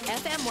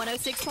FM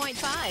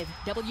 106.5,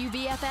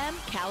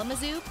 WVFM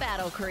Kalamazoo,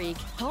 Battle Creek,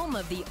 home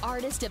of the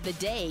Artist of the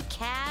Day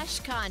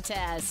Cash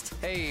Contest.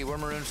 Hey, we're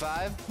Maroon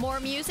 5.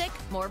 More music,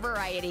 more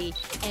variety,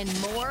 and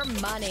more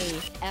money.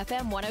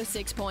 FM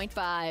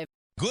 106.5.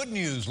 Good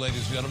news,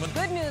 ladies and gentlemen.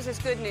 Good news is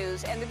good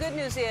news, and the good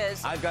news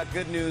is... I've got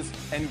good news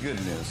and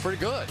good news. Pretty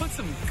good. Put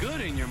some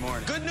good in your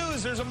morning. Good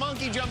news, there's a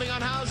monkey jumping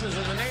on houses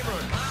in the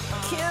neighborhood.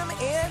 Kim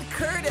and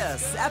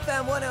Curtis,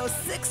 FM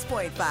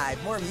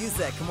 106.5. More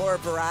music, more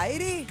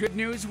variety. Good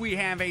news, we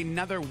have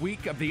another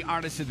week of the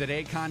Artist of the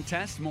Day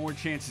contest. More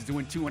chances to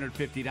win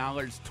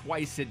 $250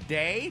 twice a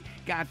day.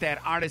 Got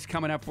that artist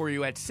coming up for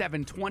you at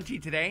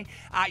 7:20 today.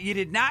 You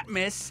did not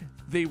miss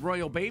the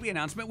royal baby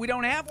announcement. We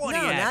don't have one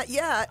yet. No, not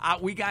yet.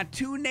 We got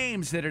two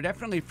names that are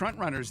definitely front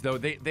runners, though.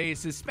 They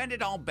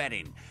suspended all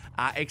betting,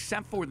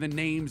 except for the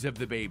names of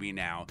the baby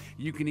now.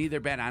 You can either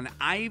bet on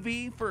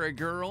Ivy for a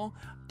girl,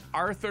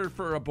 Arthur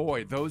for a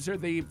boy. Those are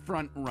the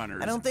front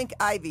runners. I don't think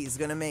Ivy's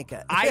going to make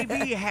it.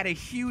 Ivy had a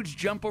huge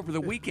jump over the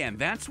weekend.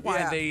 That's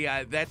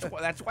why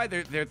that's why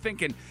they're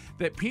thinking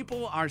that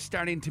people are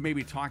starting to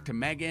maybe talk to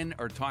Meghan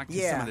or talk to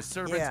some of the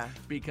servants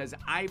because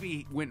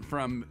Ivy went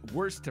from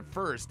worst to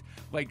first,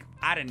 like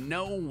out of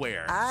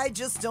nowhere. I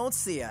just don't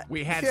see it.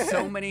 We had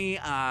so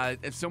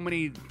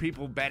many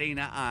people betting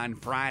on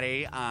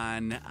Friday,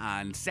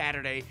 on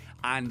Saturday,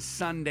 on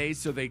Sunday,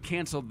 so they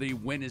canceled the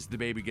when is the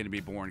baby going to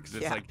be born, because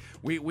it's like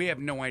we have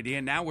no idea.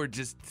 Now we're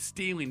just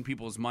stealing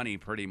people's money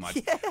pretty much.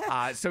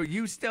 So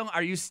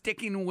are you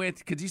sticking with,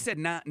 because you said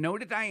no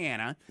to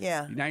Diana.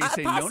 Yeah. Now you're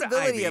saying no to Ivy.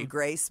 Possibility of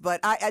Grace, but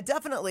I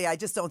definitely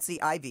just don't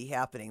see Ivy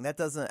happening. That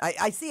doesn't,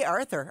 I see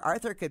Arthur.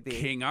 Arthur could be.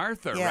 King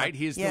Arthur, right?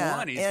 He's the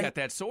one. He's got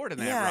that sword in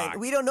that rock.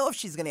 We don't know if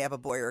she's going to have a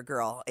boy or a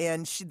girl.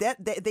 And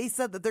they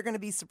said that they're going to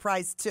be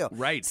surprised too.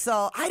 Right.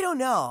 So I don't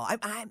know.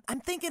 I'm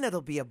thinking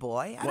it'll be a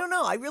boy. I don't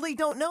know. I really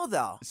don't know,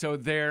 though. So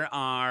there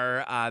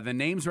are the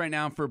names right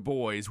now for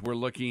boys. We're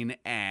looking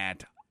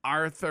at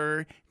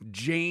Arthur.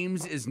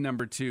 James is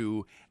number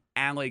 2.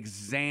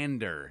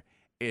 Alexander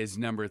is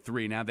number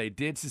 3. Now, they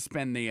did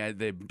suspend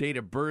the date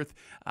of birth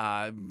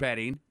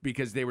betting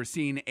because they were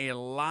seeing a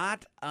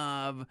lot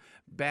of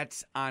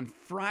bets on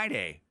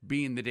Friday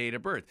being the date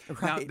of birth.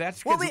 Right. Now,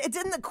 that's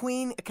didn't the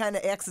Queen kind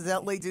of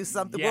accidentally do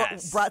something?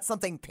 Yes. Brought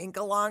something pink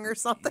along or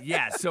something?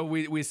 Yeah, so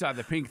we saw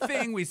the pink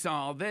thing, we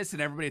saw all this,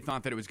 and everybody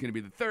thought that it was going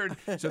to be the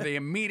 3rd. So they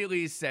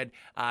immediately said,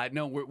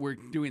 no, we're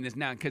doing this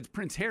now, because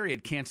Prince Harry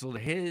had canceled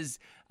his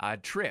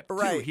trip, too.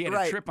 Right, He had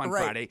a trip on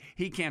Friday.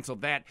 He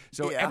canceled that,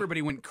 so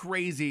everybody went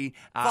crazy.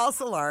 False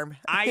alarm.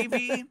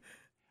 Ivy...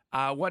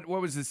 what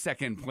was the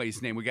second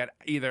place name? We got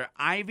either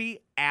Ivy,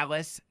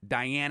 Alice,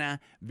 Diana,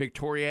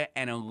 Victoria,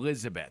 and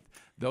Elizabeth.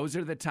 Those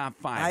are the top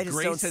 5. I just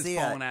Grace don't has see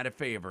fallen it. out of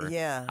favor.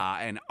 Yeah.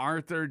 And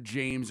Arthur,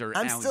 James, or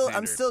Alexander.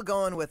 I'm still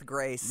going with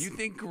Grace. You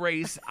think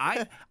Grace?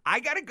 I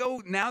got to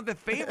go now. The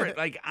favorite,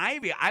 like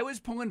Ivy. I was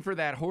pulling for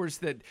that horse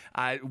that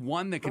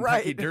won the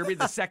Kentucky Derby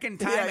the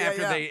second time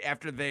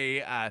after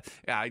they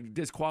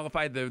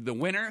disqualified the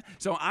winner.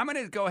 So I'm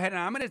going to go ahead and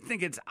I'm going to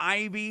think it's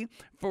Ivy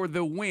for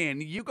the win.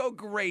 You go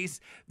Grace.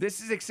 This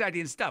is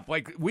exciting stuff.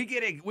 Like we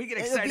get excited about the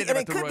royal family. And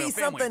it could be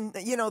something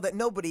that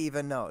nobody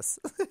even knows.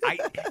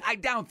 I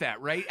doubt that,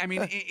 right? I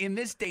mean, in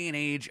this day and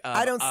age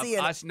of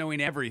us knowing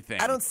everything.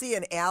 I don't see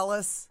an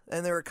Alice,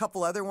 and there are a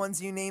couple other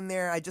ones you named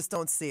there. I just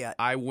don't see it.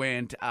 I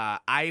went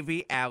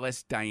Ivy,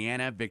 Alice,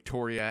 Diana,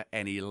 Victoria,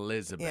 and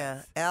Elizabeth.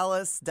 Yeah,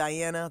 Alice,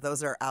 Diana,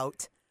 those are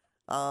out.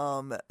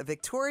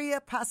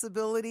 Victoria,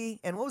 possibility,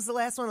 and what was the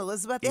last one?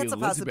 Elizabeth? That's a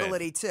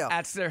possibility too.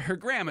 That's her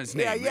grandma's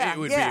name. It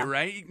would be,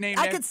 right?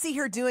 I could see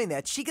her doing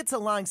that. She gets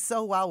along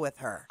so well with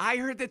her. I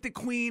heard that the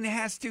Queen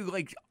has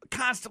to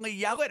constantly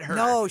yell at her.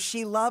 No,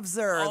 she loves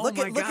her. Oh, look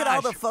at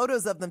all the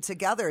photos of them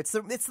together. It's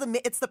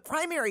the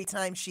primary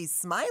time she's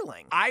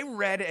smiling. I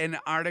read an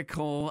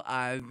article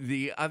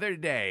the other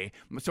day.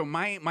 So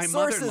my Sources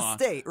mother-in-law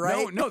state,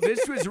 right? No,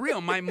 this was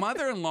real. My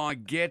mother-in-law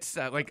gets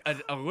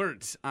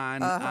alerts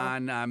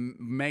on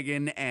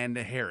Meghan and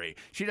Harry.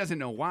 She doesn't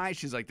know why.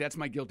 She's like, that's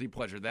my guilty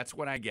pleasure. That's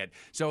what I get.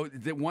 So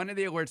one of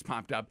the alerts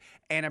popped up,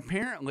 and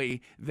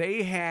apparently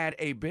they had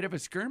a bit of a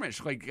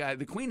skirmish.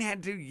 The Queen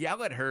had to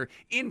yell at her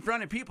in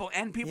front of people,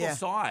 and people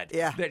saw it.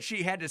 Yeah. That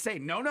she had to say,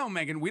 no,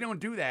 Meghan, we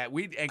don't do that.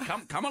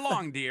 Come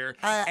along, dear.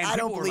 And I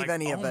don't people were believe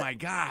any of it. Oh my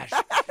gosh!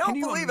 Can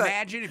you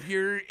imagine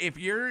if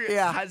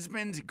your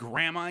husband's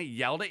grandma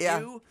yelled at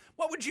you?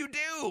 What would you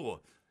do?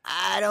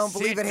 I don't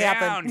believe it down,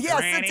 happened.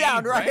 Granny, Yeah, sit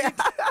down, right?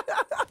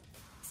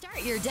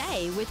 Start your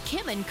day with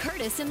Kim and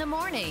Curtis in the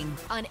morning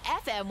on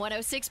FM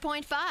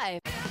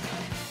 106.5.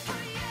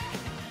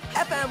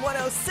 FM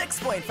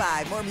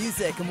 106.5. More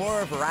music,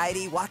 more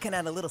variety. Walking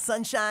on a little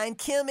sunshine.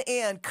 Kim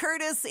and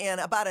Curtis,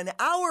 and about an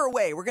hour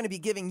away, we're going to be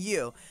giving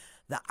you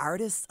the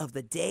artist of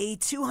the day,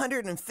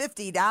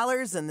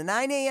 $250 in the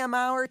 9 a.m.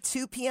 hour,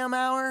 2 p.m.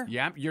 hour.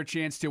 Yep, your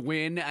chance to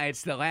win.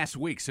 It's the last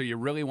week, so you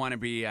really want to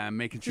be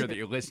making sure that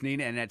you're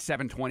listening. And at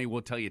 7:20,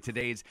 we'll tell you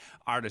today's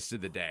artist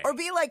of the day. Or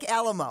be like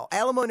Alamo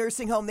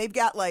Nursing Home. They've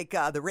got like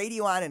the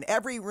radio on in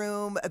every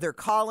room. They're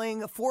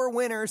calling 4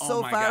 winners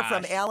so far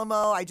from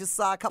Alamo. I just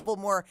saw a couple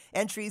more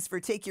entries for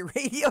Take Your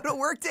Radio to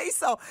Work Day.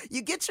 So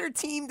you get your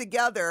team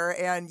together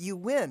and you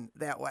win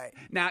that way.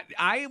 Now,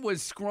 I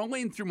was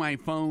scrolling through my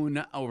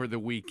phone over the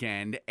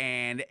weekend,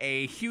 and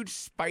a huge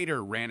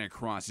spider ran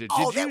across it.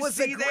 Did that you was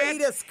see the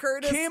greatest,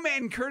 Curtis. Kim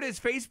and Curtis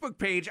Facebook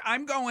page.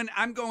 I'm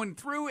going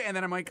through, and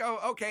then I'm like, oh,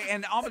 okay,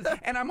 and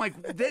I'm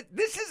like,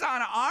 this is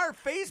on our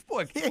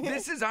Facebook.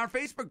 This is our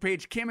Facebook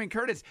page, Kim and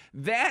Curtis.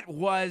 That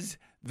was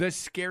the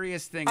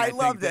scariest thing I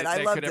think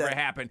that could ever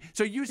happen.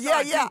 So you saw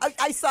it. Yeah,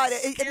 I saw it.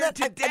 Scared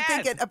to death.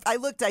 I'm thinking, I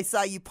looked, I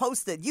saw you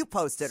posted. You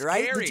posted,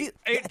 right? Scary. Did you?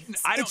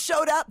 I It don't-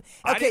 showed up?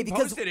 I Okay, didn't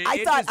because post it. I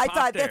It thought just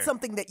popped that's there.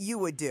 something that you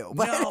would do.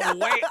 No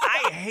way.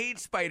 I hate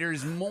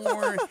spiders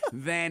more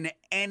than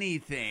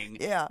anything.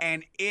 Yeah.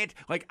 And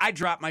I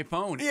dropped my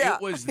phone. Yeah.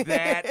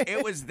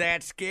 It was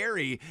that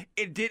scary.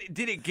 Did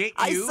it get you?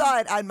 I saw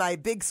it on my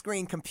big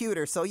screen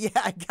computer, so yeah,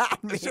 it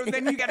got me. So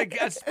then you got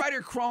a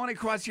spider crawling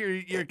across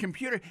your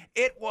computer.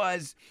 It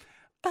was.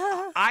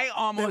 I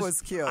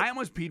was cute. I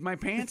almost peed my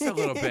pants a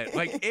little bit.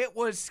 Like, it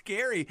was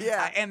scary.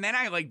 Yeah. And then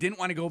I didn't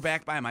want to go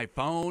back by my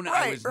phone.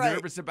 I was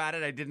nervous about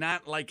it. I did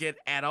not like it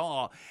at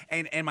all.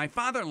 And my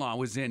father-in-law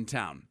was in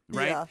town,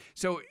 right? Yeah.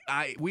 So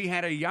we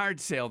had a yard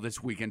sale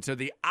this weekend. So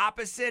the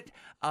opposite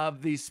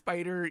of the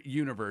spider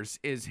universe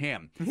is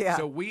him. Yeah.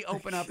 So we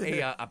open up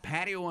a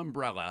patio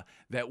umbrella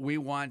that we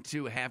want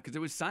to have because it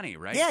was sunny,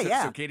 right?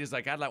 Yeah, So Katie's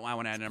like, I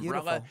want an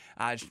umbrella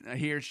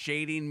here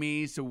shading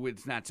me so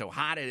it's not so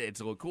hot. It's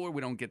a little cooler.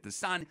 We don't get the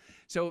sun.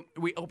 So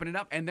we open it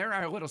up, and there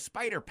are little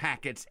spider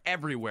packets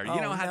everywhere. You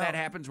know how that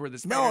happens where the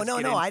spiders No.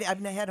 get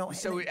in? I don't.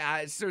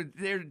 So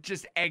they're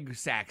just egg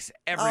sacs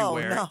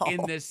everywhere no.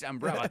 in this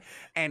umbrella.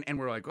 and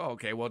we're like, oh,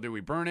 okay, well, do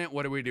we burn it?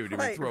 What do we do? Do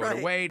we throw it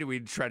away? Do we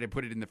try to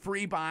put it in the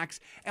free box?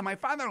 And my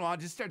father-in-law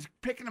just starts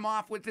picking them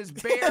off with his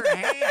bare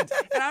hands.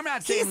 And I'm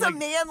not saying He's a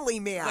manly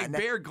man. like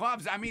bare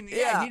gloves. I mean,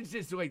 he's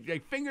just like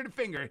finger to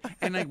finger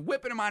and like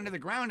whipping them onto the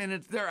ground.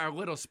 And there are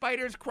little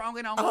spiders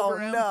crawling all over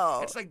him.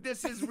 No. It's like,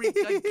 this is like,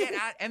 get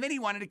out. And then he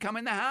wanted to come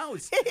in the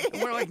house.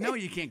 And we're like, no,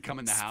 you can't come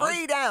in the house.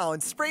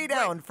 Spray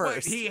down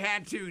first. But he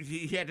had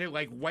to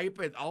like wipe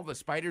all the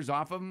spiders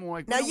off of him. We're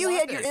like, Now we don't you want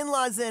had your this.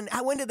 in-laws in.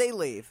 When did they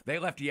leave? They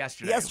left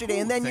yesterday. Yesterday,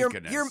 Ooh, and then thank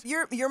goodness.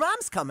 your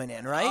mom's coming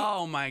in, right?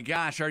 Oh my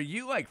gosh, are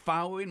you like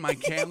following my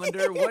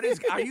calendar?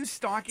 Are you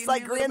stalking It's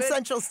like me a little Grand bit?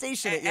 Central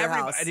Station at your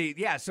house.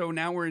 Yeah, so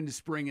now we're into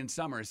spring and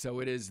summer, so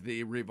it is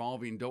the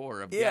revolving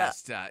door of Yeah.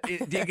 guests.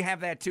 Do you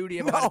have that too? Do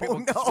you have a lot of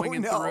people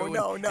swinging through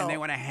no. and they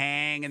want to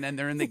hang, and then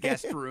they're in the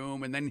guest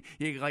room, and then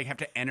you like have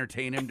to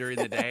entertain them during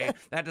the day?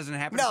 That doesn't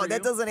happen No, for that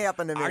you? doesn't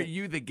happen to me. Are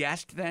you the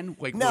guest then?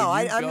 Like, No,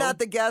 will you I'm go? not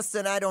the guest,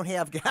 and I don't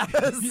have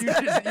guests.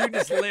 You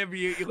just live.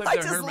 You live I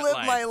the just hermit live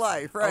life. my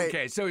life, right?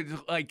 Okay, so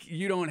like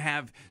you don't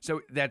have.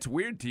 So that's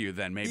weird to you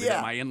then. Maybe Yeah.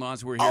 that my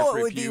in-laws were here Oh, for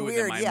it a would few, be and weird.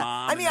 then my Yeah,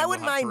 mom. I mean, and I then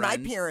wouldn't we'll have mind my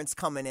friends. parents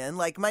coming in,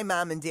 like my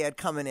mom and dad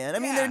coming in. I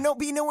mean, Yeah. there'd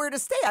be nowhere to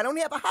stay. I don't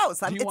have a house.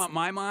 Do you want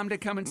my mom to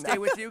come and stay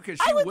with you? Because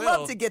she I would will.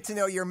 love to get to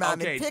know your mom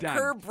Okay, and pick done.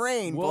 her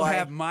brain. We'll boy.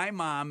 have my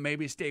mom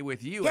maybe stay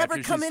with you. Have after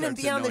her she come in and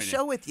starts be on the annoying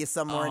show with you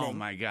some morning. Oh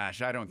my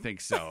gosh, I don't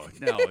think so.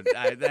 No,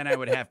 then I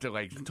would have to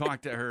like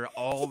talk to her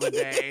all the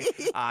day.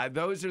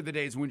 Those are the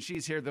days when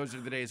she's here. Those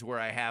are the days where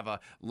I have a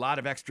lot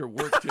of extra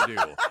work to do,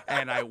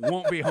 and I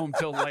won't be home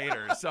till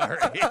later. Sorry.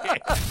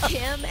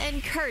 Kim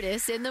and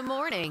Curtis in the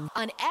morning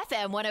on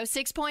FM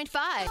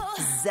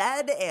 106.5.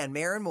 Zed and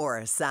Maren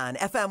Morris on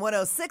FM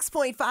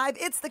 106.5.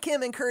 It's the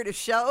Kim and Curtis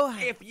Show.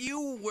 If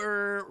you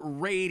were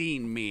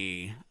rating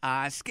me,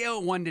 scale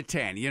of 1 to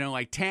 10,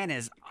 like 10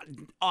 is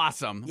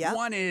awesome. Yep.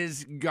 1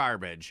 is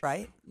garbage.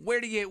 Right. Where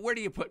do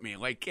you put me?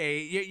 Like,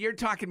 you're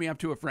talking me up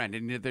to a friend,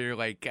 and they're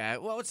like,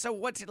 well, so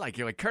what's it like?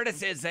 You're like,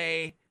 Curtis is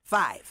a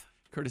 5.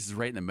 Curtis is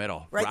right in the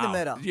middle. Right in the Wow.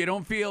 middle. You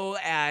don't feel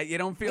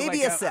Maybe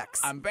like a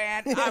 6. I'm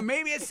bad.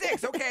 Maybe a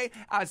 6. Okay.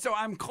 So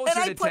I'm closer And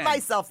I to put 10.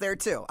 myself there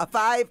too. A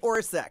 5 or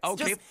a 6.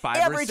 Okay, Just 5 or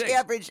average,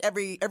 6.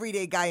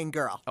 everyday guy and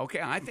girl. Okay,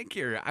 I think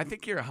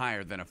you're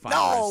higher than a 5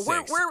 No, or a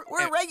 6.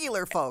 we're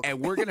regular folk. And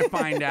we're going to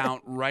find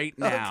out right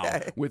now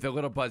Okay. with a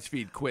little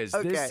BuzzFeed quiz.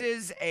 Okay. This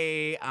is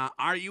a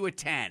Are You a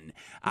 10?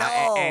 No.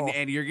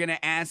 And you're going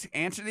to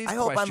answer these I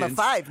hope questions. I'm a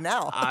 5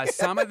 now.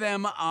 Some of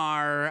them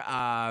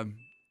are...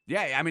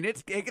 yeah, I mean,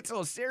 it gets a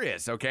little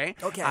serious, okay?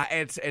 Okay.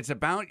 It's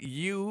about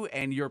you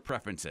and your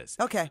preferences.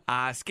 Okay.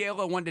 Scale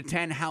of 1 to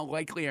 10, how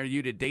likely are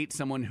you to date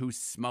someone who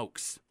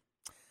smokes?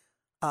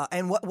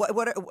 And what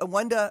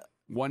 1 to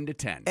 1 to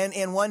 10.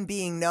 and 1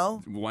 being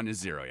no? 1 is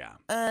 0,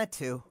 yeah.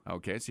 2.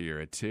 Okay, so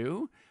you're a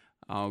 2.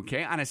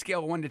 Okay, on a scale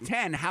of 1 to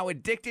 10, how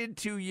addicted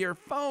to your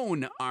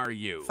phone are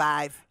you?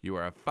 5. You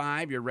are a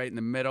 5. You're right in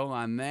the middle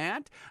on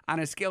that. On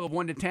a scale of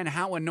 1 to 10,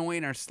 how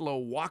annoying are slow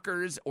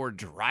walkers or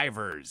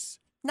drivers?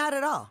 Not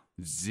at all.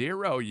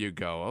 0 you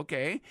go.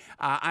 Okay.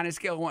 On a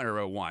scale of 1 or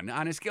a 1.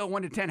 On a scale of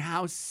 1 to 10,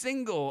 how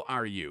single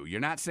are you? You're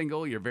not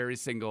single. You're very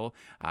single.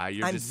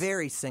 I'm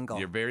very single.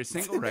 You're very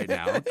single right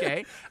now.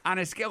 Okay. On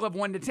a scale of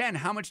 1 to 10,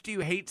 how much do you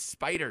hate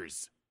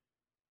spiders?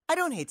 I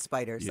don't hate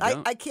spiders. You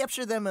don't? I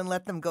capture them and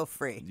let them go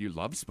free. You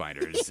love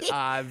spiders.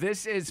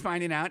 This is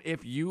finding out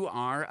if you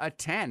are a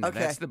 10. Okay.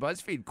 That's the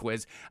BuzzFeed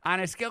quiz. On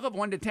a scale of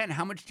 1 to 10,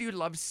 how much do you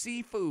love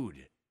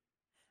seafood?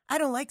 I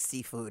don't like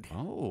seafood.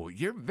 Oh,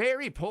 you're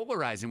very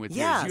polarizing with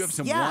Yes, yours. You have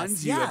some yes,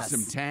 1s, you have yes.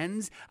 some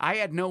 10s. I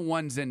had no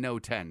 1s and no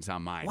 10s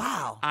on mine.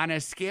 Wow. On a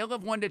scale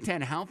of 1 to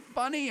 10, how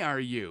funny are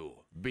you?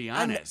 Be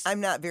honest. I'm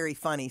not very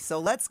funny,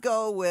 so let's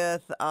go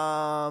with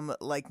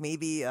like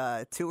maybe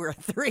 2 or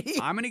 3.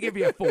 I'm going to give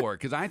you a 4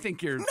 because I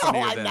think you're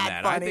funnier I'm than not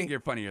that. I funny. think you're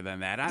funnier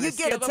than that. On You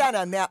get a scale 10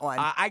 on that one.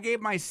 I gave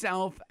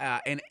myself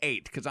an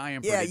 8 because I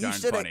am pretty darn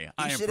funny.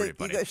 I am pretty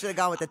funny. You should have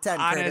gone with the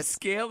 10, On Curtis. a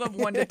scale of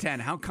 1 to 10,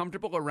 how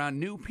comfortable around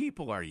new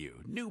people are you?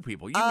 New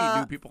people. You meet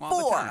new people all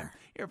the 4. time.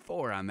 You're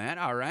 4 on that.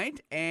 All right.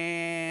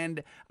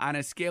 And on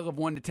a scale of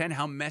 1 to 10,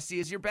 how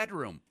messy is your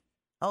bedroom?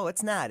 Oh,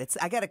 it's not.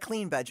 I got a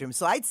clean bedroom,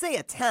 so I'd say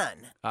a 10.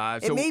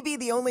 It so may be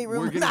the only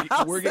room We're in the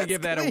house going to that's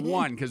give that a clean.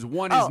 1 because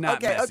 1 is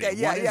not okay, messy. okay,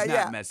 yeah, 1 is yeah, not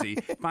yeah. messy.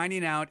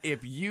 Finding out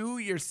if you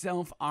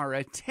yourself are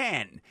a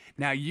 10.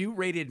 Now, you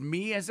rated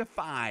me as a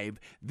 5.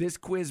 This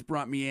quiz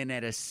brought me in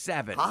at a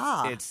 7.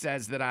 It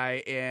says that I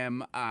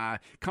am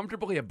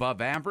comfortably above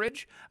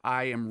average.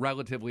 I am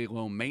relatively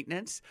low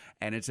maintenance.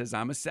 And it says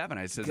I'm a 7.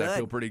 It says I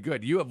feel pretty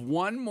good. You have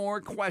one more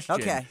question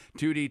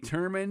to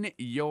determine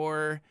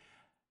your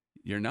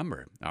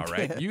number. All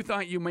right. You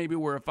thought you maybe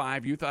were a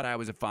 5. You thought I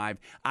was a 5.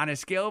 On a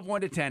scale of 1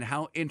 to 10,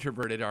 how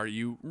introverted are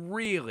you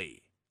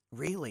really?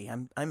 Really?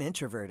 I'm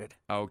introverted.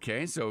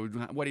 Okay. So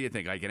what do you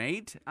think? Like an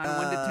 8 on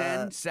 1 to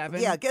 10?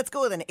 7? Yeah, let's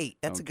go with an 8.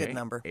 That's a good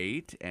number.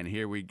 8. And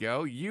here we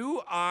go.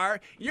 You're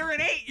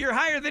an 8. You're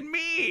higher than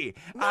me.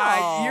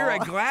 No. You're a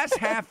glass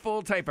half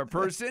full type of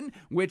person,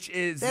 which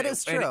is That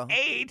is true. an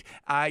 8.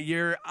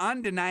 You're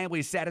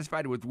undeniably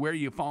satisfied with where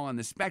you fall on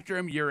the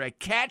spectrum. You're a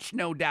catch,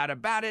 no doubt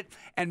about it.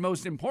 And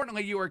most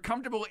importantly, you are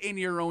comfortable in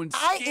your own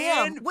skin.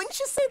 I am. Wouldn't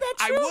you say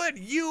that true? I would.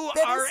 You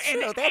That are is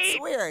true. an That's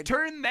 8. weird.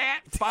 Turn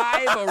that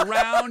 5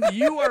 around.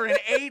 You are an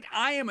 8.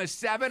 I am a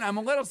 7. I'm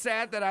a little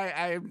sad that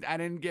I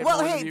didn't get Well,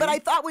 more hey, than you. but I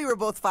thought we were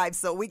both 5,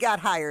 so we got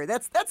higher.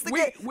 That's the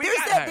good.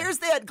 There's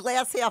that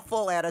glass half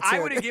full attitude. I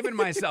would have given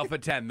myself a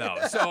 10, though.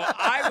 So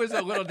I was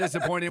a little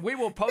disappointed. We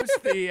will post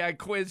the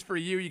quiz for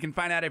you. You can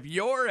find out if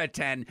you're a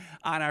 10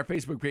 on our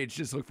Facebook page.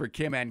 Just look for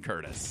Kim and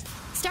Curtis.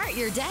 Start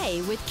your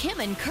day with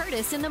Kim and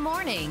Curtis in the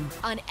morning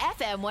on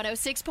FM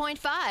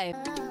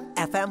 106.5.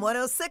 FM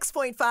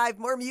 106.5,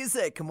 more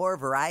music, more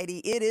variety.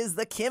 It is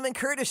the Kim and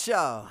Curtis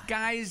Show.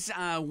 Guys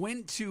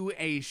went to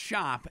a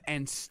shop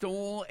and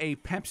stole a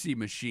Pepsi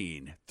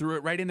machine. Threw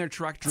it right in their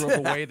truck, drove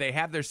away. They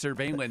have their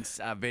surveillance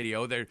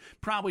video. They're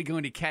probably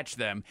going to catch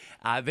them.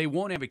 They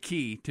won't have a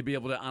key to be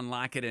able to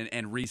unlock it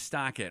and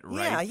restock it,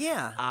 right?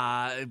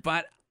 Yeah.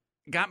 But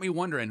got me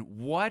wondering,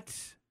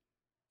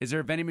 is there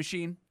a vending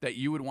machine that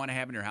you would want to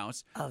have in your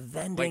house? A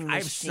vending machine. I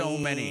have so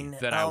many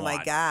that I want. Oh,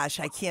 my gosh.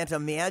 I can't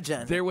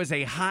imagine. There was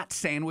a hot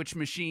sandwich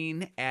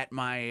machine at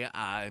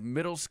my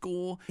middle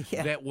school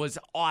that was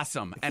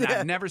awesome. And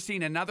I've never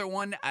seen another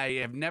one. I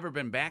have never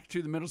been back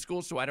to the middle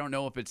school, so I don't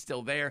know if it's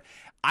still there.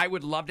 I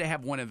would love to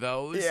have one of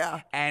those.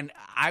 Yeah. And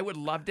I would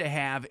love to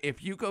have,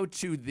 if you go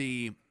to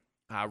the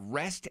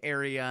rest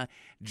area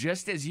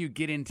just as you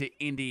get into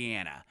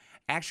Indiana.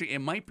 Actually, it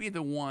might be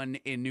the one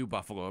in New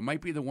Buffalo. It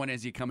might be the one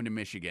as you come into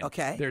Michigan.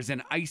 Okay. There's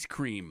an ice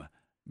cream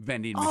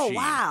vending machine. Oh,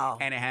 wow.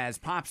 And it has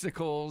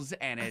popsicles,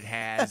 and it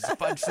has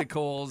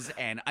fudgesicles,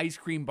 and ice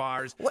cream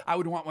bars. I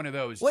would want one of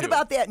those, What too.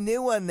 about that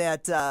new one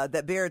that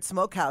Barrett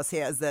Smokehouse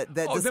has that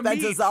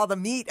dispenses all the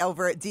meat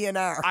over at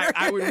DNR?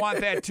 I would want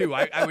that, too.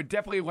 I would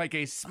definitely like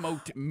a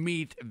smoked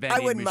meat vending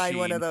machine. I wouldn't mind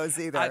one of those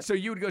either. So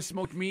you would go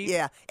smoked meat?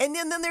 Yeah. And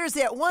then there's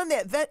that one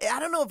I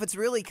don't know if it's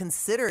really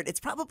considered.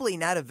 It's probably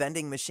not a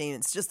vending machine.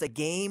 It's just a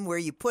game where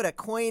you put a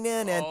coin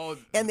in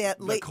and that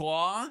the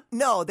claw?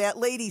 No, that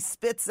lady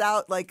spits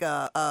out like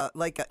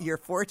your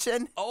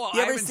fortune. Oh, you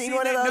I ever haven't seen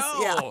one that? of those?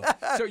 No.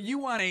 Yeah. So you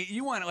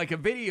want like a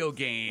video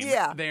game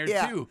there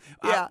yeah, too.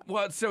 yeah.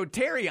 Well, so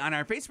Terry on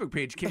our Facebook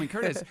page, Kim and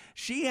Curtis,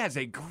 she has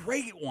a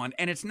great one,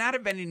 and it's not a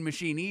vending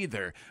machine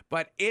either,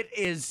 but it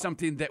is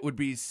something that would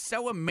be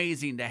so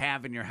amazing to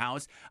have in your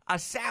house. A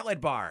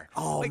salad bar.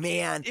 Oh,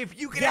 man. If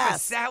you could have a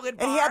salad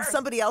bar. And have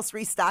somebody else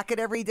restock it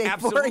every day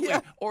Absolutely. for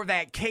you. Or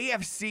that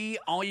KFC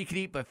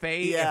all-you-can-eat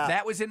buffet. Yeah. If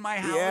that was in my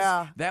house,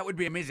 Yeah. that would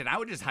be amazing. I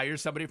would just hire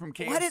somebody from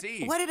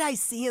KFC. What did I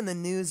see in the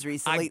news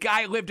recently? A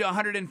guy lived to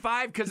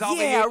 105 because all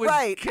they yeah, ate was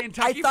right.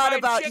 Kentucky I thought Fried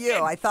about Chicken.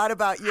 you. I thought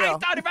about you. I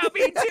thought about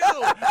me too.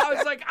 I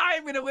was like,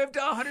 I'm going to live to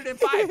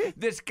 105.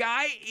 This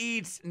guy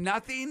eats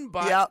nothing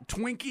but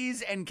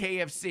Twinkies and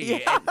KFC.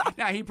 Yeah. And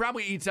now he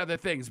probably eats other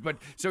things, but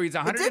so he's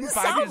 105 It didn't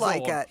sound years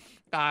like old. it.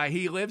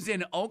 He lives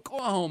in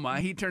Oklahoma.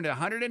 He turned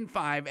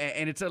 105,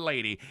 and it's a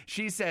lady.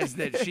 She says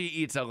that she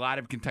eats a lot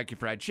of Kentucky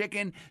Fried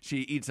Chicken. She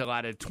eats a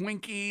lot of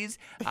Twinkies.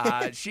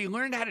 She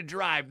learned how to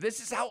drive. This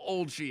is how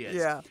old she is.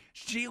 Yeah.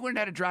 She learned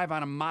how to drive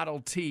on a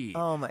Model T.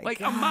 Oh, my like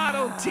God. a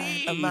Model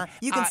T.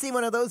 You can see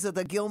one of those at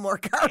the Gilmore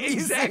Car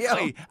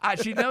Exactly. Museum.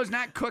 She knows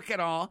not cook at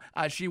all.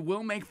 She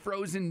will make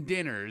frozen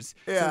dinners.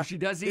 Yeah. So she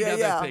does eat Yeah, other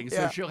yeah, things.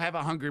 yeah. So she'll have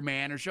a Hunger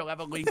Man or she'll have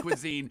a Lean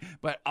Cuisine,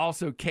 but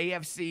also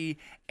KFC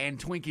and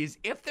Twinkies.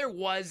 If there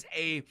was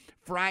a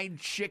fried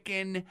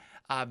chicken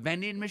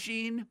vending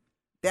machine,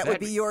 That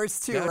would be yours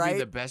too, that would right? be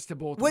the best of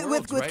both with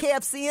worlds, with right?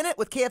 KFC in it?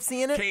 With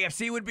KFC in it?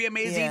 KFC would be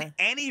amazing. Yeah.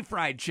 Any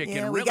fried chicken,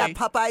 Yeah, really. we got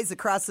Popeyes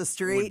across the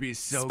street. Would be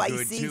so spicy,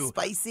 good too.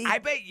 Spicy. I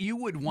bet you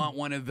would want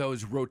one of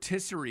those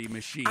rotisserie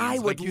machines. I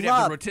would like you'd love.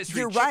 have the rotisserie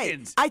You're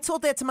chickens. right. I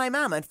told that to my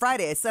mom on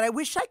Friday. I said I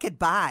wish I could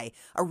buy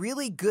a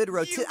really good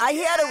rotisserie. I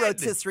had a did.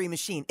 rotisserie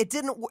machine. It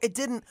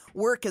didn't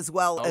work as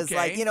well as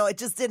Okay. it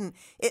just didn't.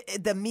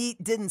 The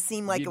meat didn't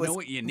seem like You it was. know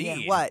what you Yeah,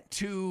 need? what?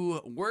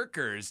 2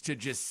 workers to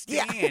just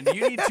Yeah. stand.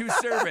 You need 2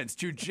 servants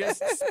to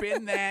just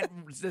spin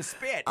the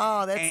spit.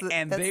 Oh, that's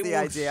and that's they the will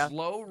idea.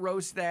 slow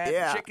roast that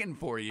Yeah. chicken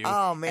for you.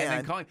 Oh, And then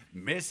man. call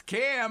Miss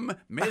Kim,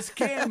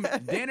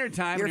 dinner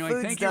time. Your and you're like,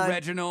 food's thank done." you,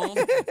 Reginald.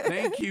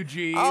 Thank you,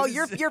 Jeeves. Oh,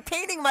 you're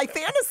painting my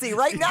fantasy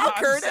right now,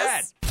 I'm Curtis.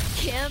 set.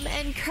 Kim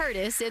and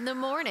Curtis in the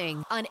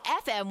morning on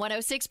FM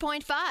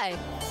 106.5.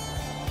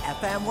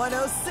 FM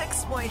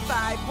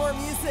 106.5. More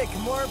music,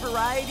 more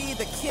variety.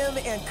 The Kim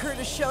and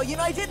Curtis Show.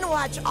 I didn't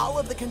watch all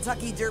of the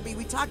Kentucky Derby.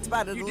 We talked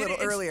about it You a did little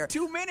it. It's earlier.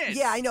 2 minutes.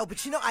 Yeah, I know.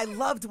 But I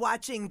loved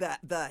watching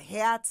the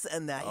hats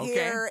and the Okay.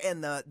 hair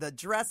and the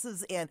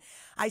dresses. And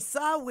I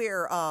saw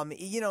where,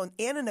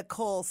 Anna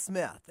Nicole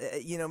Smith,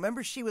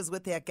 remember she was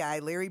with that guy,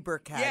 Larry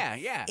Burkhead. Yeah,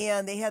 yeah.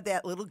 And they had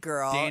that little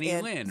girl. Danny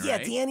and, Lynn, Yeah,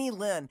 right? Danny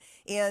Lynn.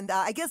 And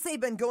I guess they've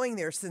been going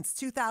there since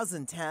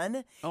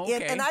 2010.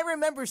 Okay. And I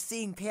remember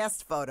seeing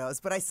past photos,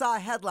 but I saw a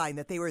headline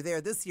that they were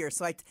there this year.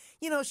 So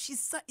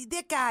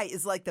that guy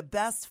is like the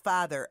best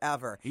father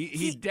ever.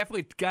 He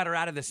definitely got her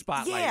out of the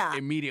spotlight Yeah.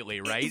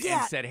 immediately, right?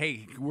 Yeah. And said,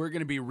 hey, we're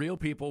going to be real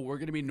people. We're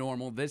going to be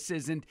normal. This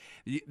isn't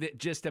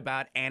just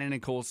about Anna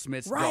Nicole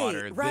Smith's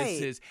daughter. Right.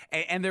 This is,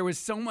 and there was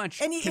so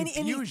much And he-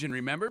 confusion,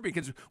 remember?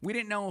 Because we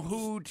didn't know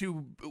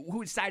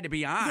whose side to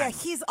be on. Yeah,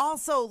 he's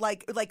also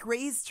like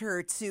raised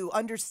her to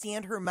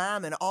understand her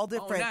mom and all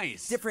different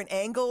nice. different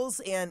angles,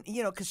 and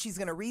because she's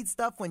going to read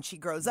stuff when she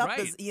grows up.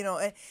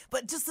 Right.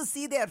 But just to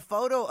see that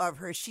photo of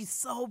her, she's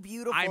so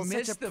beautiful. I such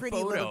missed a the pretty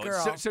photo. little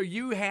girl. So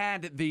you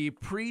had the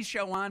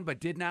pre-show on, but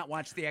did not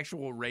watch the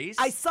actual race?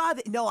 I saw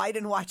that. No, I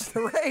didn't watch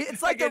the race.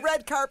 It's like the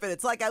red carpet.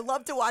 It's like I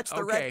love to watch the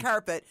Okay. red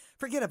carpet.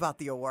 Forget about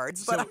the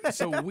awards. But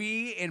So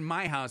we, in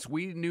my house,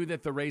 we knew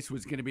that the race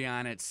was going to be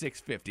on at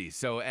 6:50.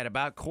 So at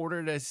about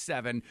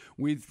 6:45,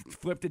 we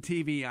flipped the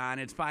TV on.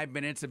 It's 5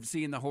 minutes of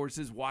seeing the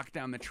horses walk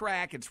down the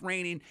track. It's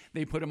raining.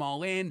 They put them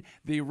all in.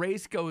 The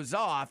race goes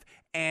off.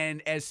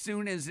 And as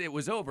soon as it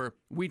was over,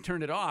 we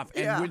turned it off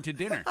and Yeah. went to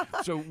dinner.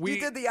 So we you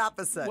did the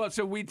opposite. Well,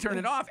 so we turned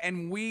it off,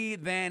 and we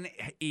then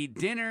eat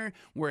dinner.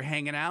 We're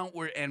hanging out,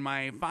 and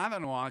my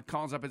father-in-law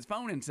calls up his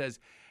phone and says,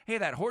 hey,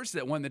 that horse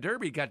that won the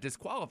Derby got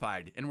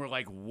disqualified. And we're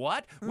like,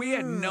 what? We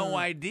had no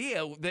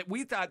idea. That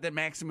we thought that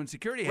Maximum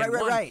Security had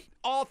won Right.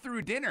 all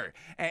through dinner.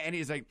 And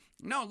he's like,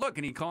 no, look.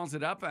 And he calls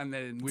it up, and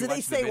then we Did they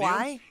watched the say video.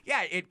 why?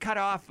 Yeah, it cut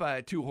off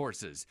 2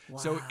 horses.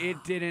 So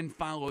it didn't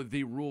follow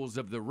the rules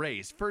of the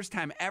race. First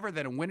time ever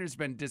that a winner's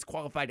been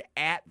disqualified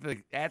at the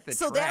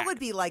so track. that would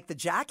be like the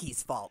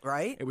jockey's fault,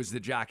 right? It was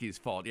the jockey's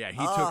fault. Yeah, he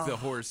took the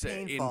horse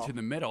painful. into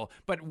the middle.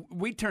 But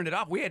we turned it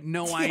off. We had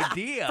no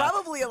idea.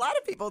 Probably a lot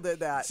of people did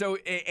that. So,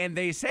 and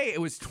they say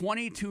it was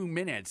 22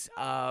 minutes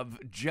of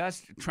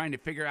just trying to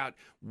figure out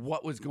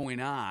what was going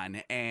on.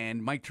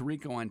 And Mike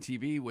Tirico on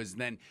TV was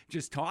then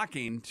just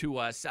talking to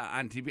us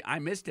on TV. I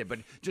missed it, but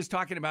just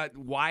talking about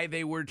why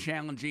they were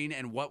challenging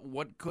and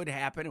what could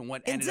happen and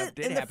what ended up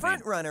did and the happen.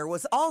 front runner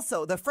was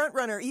also the front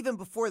runner even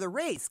before the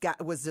race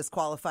was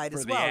disqualified For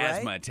as the well,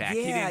 asthma right? attack.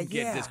 Yeah, He didn't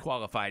get yeah.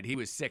 disqualified. He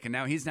was sick, and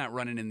now he's not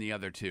running in the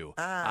other 2.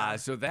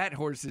 So that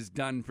horse is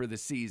done for the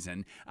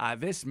season.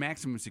 This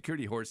Maximum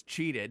Security horse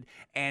cheated,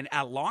 and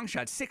a long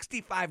shot,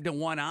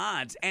 65-1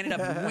 odds, ended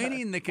up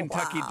winning the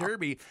Kentucky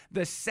Derby,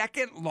 the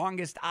second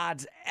longest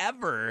odds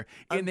ever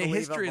in the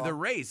history of the Unbelievable.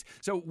 race.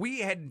 So we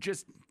had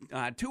just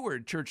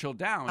toured Churchill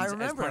Downs I as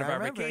remember, part of I our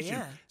remember, vacation.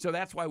 yeah. So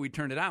that's why we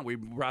turned it on. We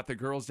brought the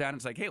girls down.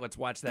 It's like, hey, let's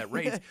watch that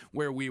race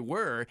where we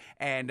were.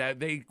 And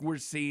they were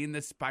seeing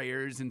the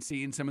spires and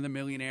seeing some of the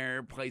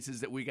millionaire places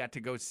that we got to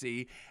go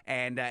see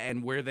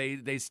and where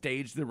they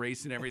staged the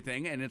race and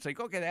everything. And it's like,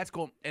 okay, that's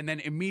cool. And then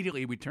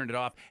immediately we turned it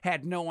off.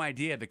 Had no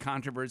idea the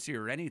controversy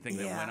or anything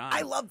that went on.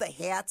 I love the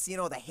hats,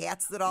 the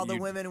hats that all the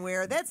women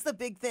wear. That's the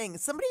big thing.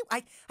 Somebody,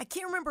 I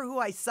can't remember who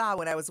I saw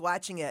when I was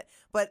watching it,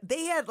 but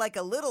they had like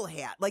a little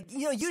hat. Like,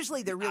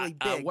 usually they're really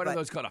big. What are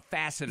those called? A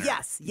fascinator.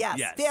 Yes.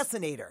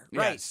 Fascinator.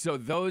 Right. Yes, so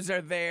those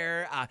are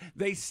there.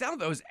 They sell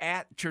those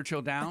at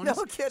Churchill Downs.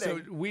 No kidding.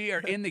 So we are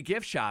in the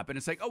gift shop, and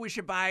it's like, we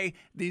should buy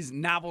these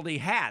novelty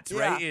hats,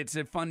 right? It's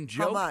a fun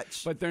joke. How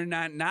much? But they're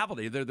not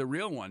novelty. They're the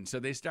real ones. So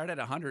they start at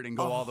 $100 and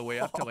go all the way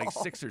up to like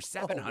 $600 or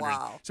 $700.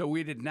 Wow. So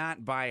we did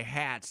not buy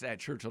hats at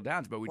Churchill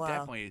Downs, but we Wow.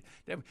 definitely.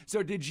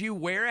 So did you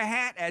wear a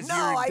hat as No,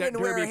 your I didn't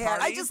wear a derby hat.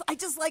 party? I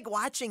just like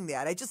watching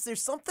that.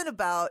 There's something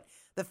about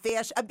the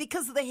fashion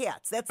because of the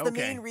hats. That's the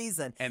main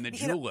reason. And the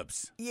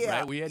juleps. Yeah,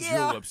 right? We had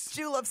yeah, juleps.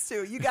 Juleps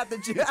too. You got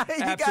the you got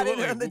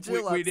Absolutely. it on the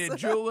juleps. We did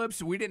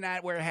juleps. We did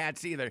not wear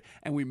hats either,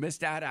 and we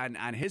missed out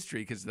on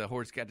history because the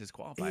horse got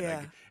disqualified. Yeah.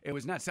 Like, it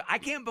was nuts. So I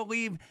can't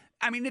believe.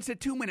 I mean, it's a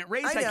 2-minute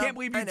race. I can't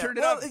believe you turned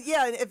it well, up.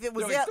 yeah, if it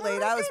was You're like, that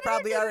late, I was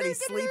probably already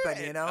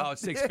sleeping. Oh,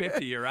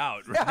 6:50, you're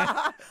out.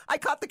 Right? I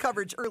caught the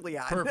coverage early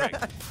on.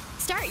 Perfect.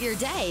 Start your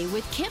day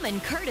with Kim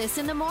and Curtis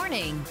in the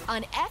morning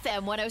on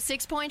FM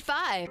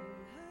 106.5.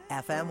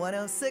 FM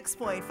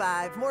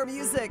 106.5. More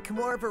music,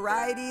 more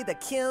variety. The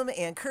Kim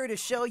and Curtis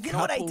Show. You know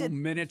what I Couple did?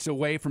 minutes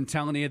away from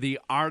telling you the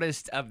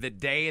artist of the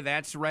day.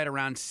 That's right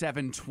around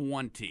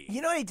 7:20.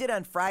 You know what I did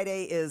on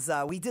Friday is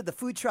we did the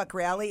food truck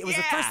rally. It was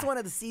the first one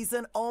of the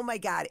season. Oh, my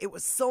God. It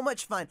was so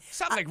much fun.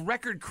 Sounds like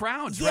record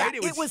crowds, Yeah, right?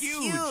 it was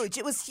huge.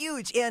 It was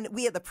huge, and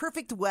we had the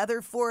perfect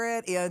weather for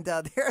it. And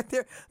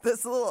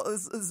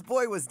this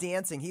boy was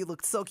dancing. He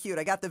looked so cute.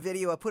 I got the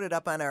video. I put it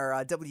up on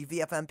our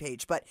WVFM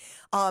page. But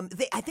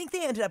I think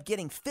they ended up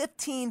getting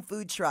 15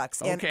 food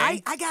trucks, and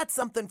Okay. I got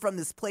something from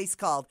this place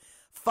called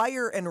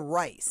Fire and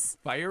Rice.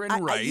 Fire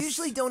and Rice. I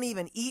usually don't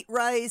even eat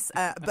rice,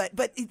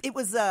 but it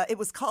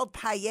was called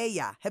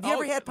paella. Have you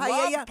ever had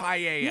paella? Love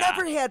paella.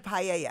 Never had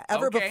paella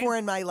ever Okay. before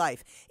in my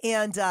life,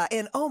 and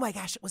oh my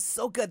gosh, it was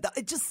so good.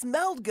 It just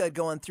smelled good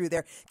going through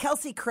there.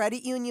 Kelsey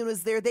Credit Union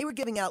was there. They were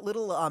giving out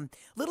little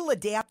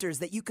adapters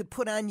that you could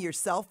put on your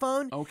cell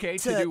phone. Okay,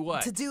 to do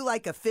what? To do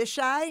like a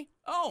fisheye.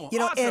 Oh,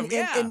 awesome, awesome,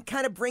 and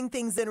kind of bring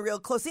things in real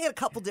close. They had a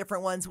couple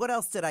different ones. What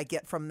else did I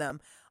get from them?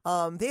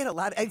 They had a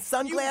lot of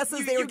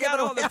sunglasses. They were got giving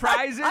all away. the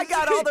prizes. I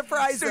got all the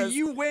prizes. So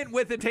you went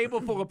with a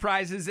table full of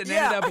prizes and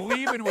Yeah. ended up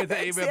leaving with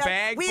a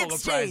bag we full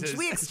of prizes.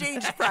 We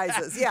exchanged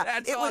prizes. Yeah,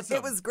 That's it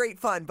awesome. was great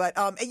fun. But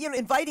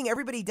inviting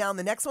everybody down.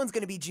 The next one's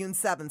going to be June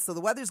 7th, so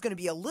the weather's going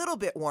to be a little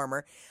bit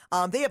warmer.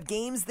 They have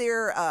games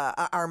there.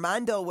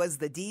 Armando was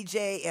the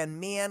DJ, and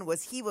man,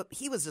 he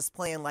was just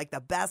playing like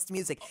the best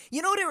music.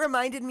 You know what it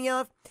reminded me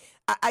of?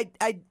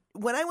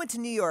 When I went to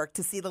New York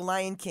to see The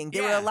Lion King,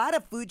 there were a lot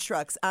of food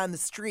trucks on the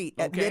street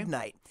at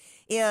midnight.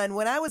 And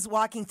when I was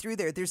walking through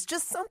there's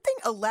just something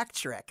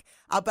electric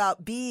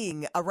about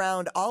being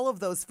around all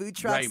of those food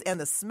trucks and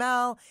the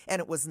smell,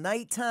 and it was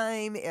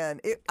nighttime, and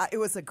it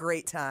was a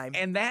great time.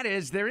 And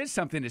there is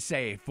something to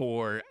say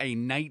for a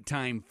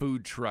nighttime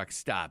food truck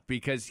stop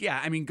because,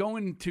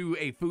 going to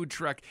a food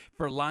truck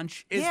for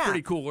lunch is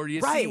pretty cool. Or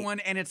you see one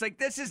and it's like,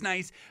 this is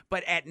nice.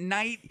 But at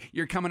night,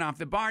 you're coming off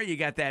the bar, you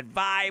got that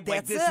vibe.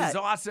 That's this is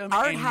awesome.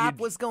 Art Hop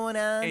was going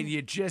on. And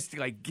you just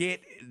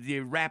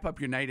you wrap up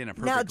your night in a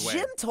perfect now, way.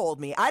 Jim told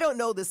me, I don't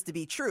know this to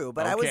be true,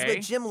 but I was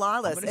with Jim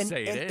Lawless. I'm gonna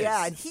say it is.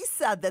 Yeah, and he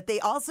said that they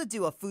also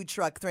do a food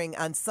truck thing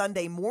on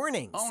Sunday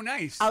mornings. Oh,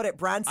 nice. Out at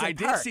Bronson I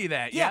Park. did see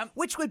that, yeah.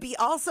 Which would be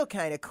also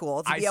kind of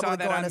cool to be able to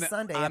go on a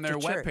Sunday on after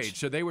their church. webpage.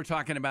 So they were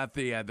talking about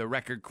the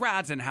record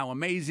crowds and how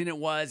amazing it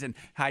was and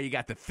how you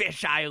got the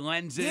fisheye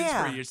lenses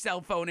for your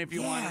cell phone if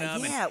you wanted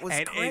them. Yeah, it was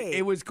great.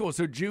 It was cool.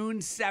 So June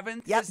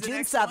 7th Yep, is the June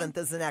next 7th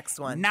one? is the next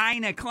one.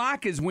 9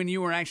 o'clock is when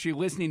you were actually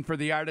listening for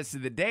the Artist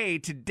of the Day.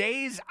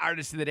 Today's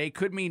Artist of the Day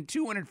could mean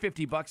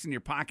 $250 in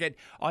your pocket.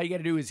 All you got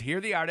to do is hear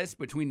the artist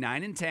between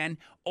 9 and 10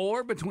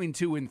 or between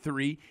 2 and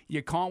 3.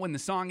 You call when the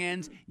song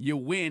ends, you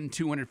win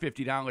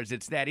 $250.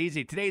 It's that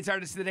easy. Today's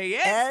Artist of the Day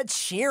is Ed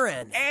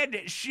Sheeran. Ed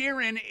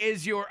Sheeran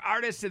is your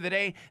Artist of the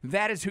Day.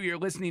 That is who you're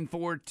listening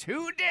for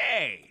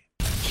today.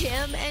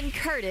 Kim and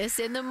Curtis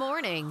in the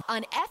morning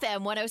on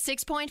FM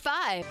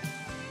 106.5.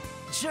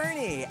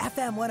 Journey,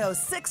 FM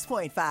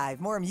 106.5.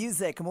 More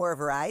music, more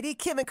variety.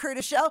 Kim and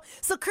Curtis Show.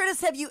 So,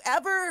 Curtis, have you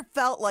ever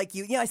felt like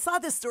I saw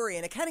this story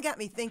and it kind of got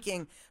me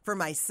thinking for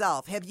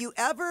myself. Have you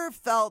ever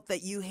felt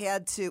that you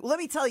had to? Well, let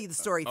me tell you the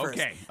story first.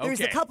 Okay.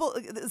 There's a couple.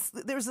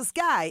 There's this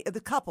guy,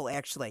 the couple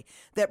actually,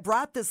 that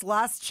brought this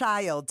lost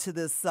child to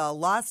this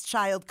lost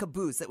child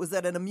caboose. It was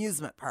at an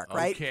amusement park,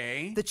 right?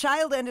 Okay. The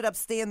child ended up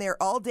staying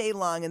there all day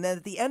long, and then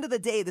at the end of the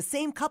day, the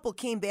same couple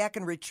came back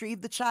and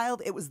retrieved the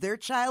child. It was their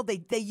child.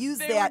 They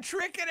used They that were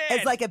tricking it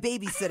as like a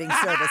babysitting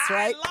service,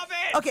 right? I love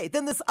it. Okay,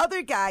 then this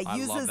other guy I love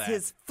uses that.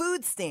 his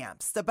food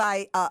stamps to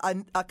buy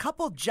a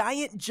couple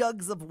giant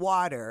jugs of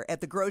water at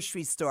the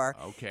grocery store.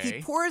 Okay.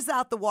 He pours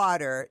out the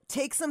water,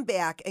 takes them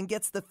back, and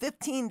gets the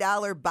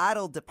 $15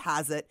 bottle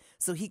deposit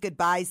so he could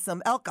buy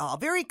some alcohol.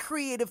 Very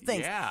creative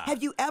things. Yeah.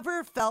 Have you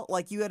ever felt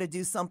like you had to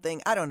do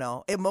something, I don't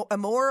know,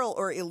 immoral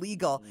or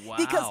illegal? Wow.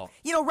 Because,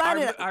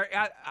 Ron,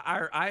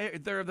 are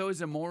either of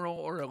those immoral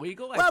or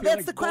illegal? I Well, feel that's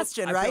like the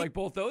question, I right? feel like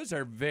both those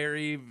are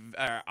very,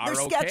 are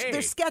okay.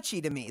 They're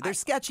sketchy to me. They're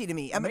sketchy to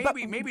me.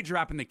 Maybe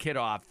dropping the kid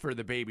off for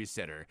the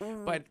babysitter,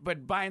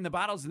 but buying the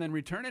bottles and then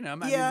returning them.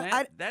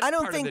 That's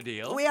part of the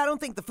deal. I don't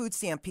think the food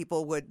stamp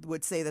people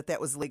would say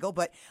that was legal.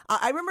 But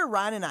I remember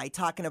Ron and I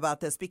talking about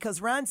this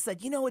because Ron said,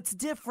 it's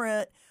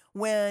different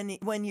when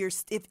you're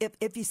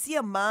if you see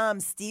a mom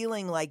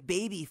stealing like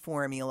baby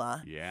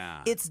formula,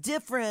 it's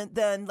different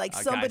than like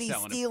somebody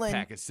stealing a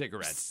pack of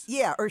cigarettes,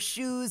 or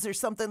shoes or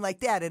something like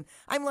that. And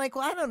I'm like,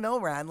 well, I don't know,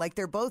 Ron. Like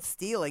they're both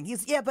stealing.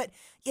 He's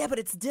but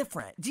it's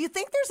different. Do you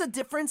think there's a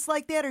difference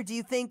like that, or do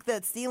you think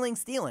that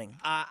stealing?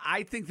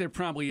 I think there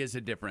probably is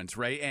a difference,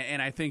 right?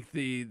 And I think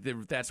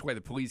that's why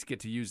the police get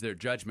to use their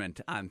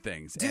judgment on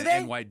things,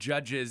 and why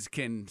judges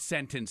can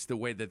sentence the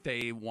way that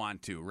they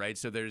want to, right?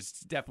 So there's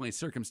definitely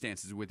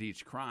circumstances with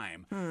each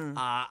crime.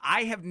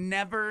 I have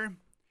never...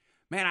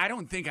 Man, I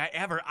don't think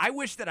I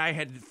wish that I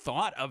had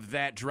thought of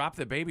that drop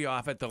the baby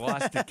off at the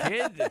lost a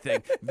kid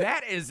thing.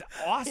 That is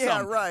awesome.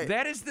 Yeah, right.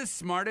 That is the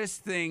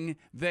smartest thing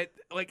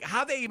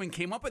how they even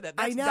came up with that.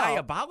 That's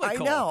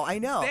diabolical. I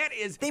know.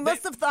 They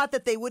must have thought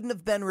that they wouldn't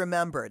have been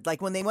remembered. Like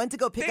when they went to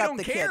go pick up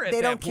the kid. They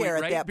don't care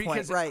at that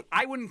point, right?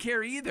 I wouldn't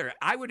care either.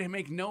 I would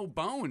make no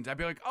bones. I'd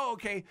be like, oh,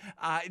 okay,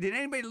 did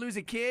anybody lose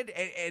a kid?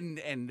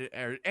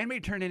 Or anybody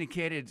turn in a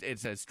kid?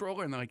 It's a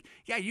stroller. And they're like,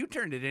 yeah, you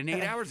turned it in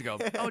 8 hours ago.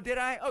 Oh, did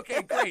I?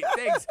 Okay, great.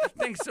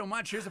 Thanks so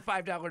much. Here's a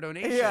 $5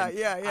 donation.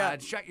 Yeah.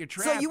 Shut your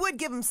trap. So you would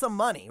give him some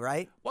money,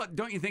 right? Well,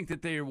 don't you think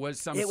that there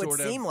was it would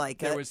seem like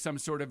there was some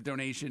sort of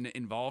donation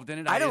involved in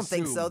it? I don't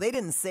think so. They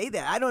didn't say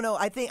that. I don't know.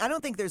 I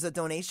don't think there's a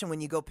donation when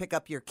you go pick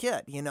up your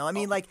kid. I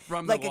mean,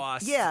 from the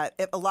lost.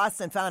 If a lost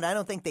and found. I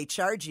don't think they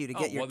charge you to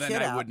get your kid out. Well,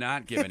 then I would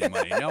not give any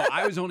money. No,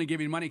 I was only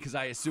giving money because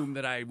I assumed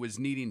that I was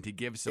needing to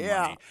give some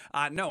money.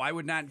 No, I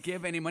would not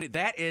give any money.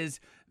 That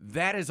is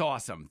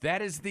awesome.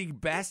 That is the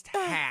best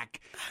hack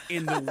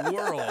in the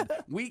world.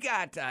 We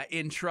got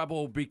in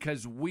trouble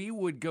because we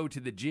would go to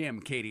the gym,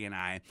 Katie and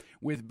I,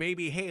 with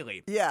baby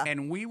Haley. Yeah.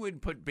 And we would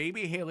put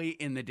baby Haley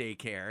in the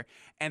daycare,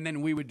 and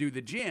then we would do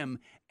the gym,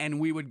 and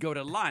we would go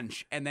to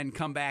lunch, and then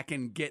come back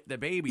and get the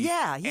baby.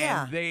 Yeah.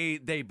 And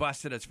they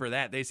busted us for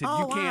that. They said,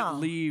 you can't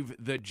leave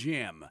the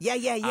gym.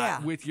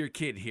 Yeah. With your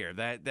kid here.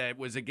 That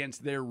was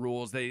against their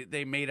rules.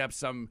 They made up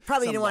some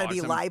Probably some didn't want to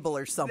be law, liable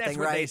or something, that's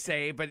what right? they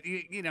say, but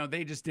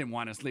they just didn't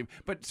want us to leave.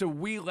 But so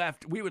we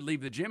left. We would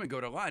leave the gym and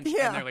go to lunch,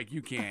 and they're like,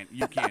 "You can't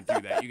do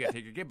that. You got to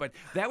take your kid." But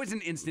that was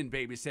an instant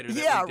babysitter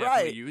that we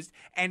definitely used,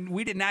 and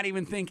we did not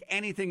even think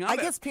anything of it. I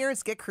guess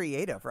parents get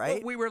creative, right?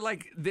 Well, we were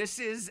like, "This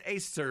is a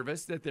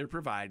service that they're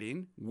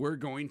providing. We're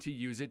going to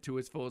use it to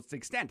its fullest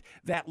extent."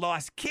 That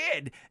lost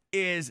kid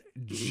is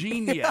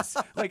genius.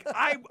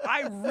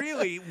 I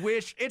really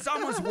wish it's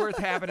almost worth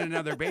having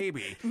another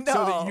baby so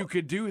that you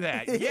could do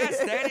that. Yes,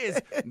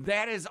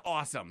 that is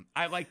awesome.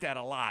 I like that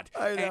a lot.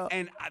 I know.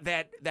 And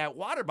that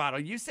water bottle,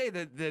 you say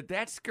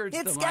that skirts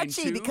it's the line too? It's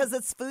sketchy because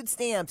it's food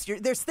stamps.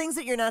 There's things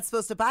that you're not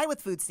supposed to buy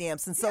with food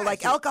stamps, and so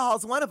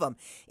alcohol's one of them.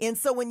 And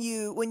so when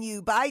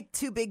you buy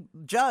 2 big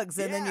jugs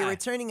and then you're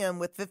returning them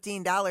with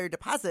 $15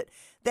 deposit,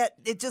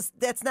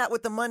 that's not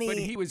what the money. But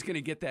he was going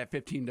to get that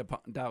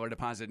 $15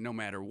 deposit no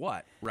matter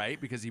what, right?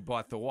 Because he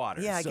bought the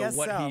water. Yeah, I guess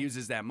what so. he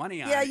uses that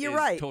money on you're is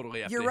right.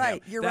 totally up you're to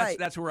right. him. You're right.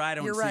 That's where I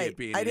don't you're see right. it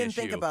being I an didn't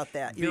issue. think about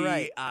that. You're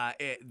right.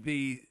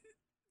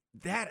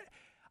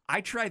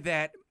 I tried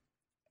that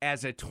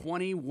as a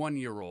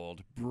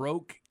 21-year-old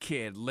broke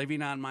kid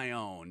living on my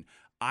own.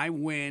 I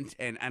went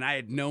and I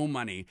had no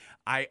money.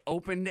 I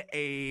opened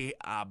a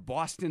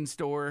Boston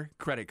Store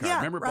credit card. Yeah,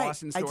 Remember right.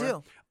 Boston Store? I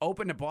do.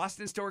 Opened a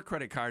Boston Store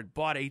credit card,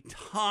 bought a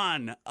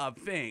ton of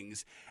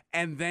things,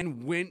 and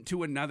then went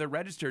to another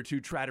register to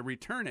try to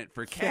return it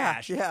for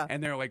cash. Yeah.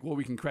 And they're like, well,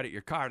 we can credit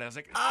your card. I was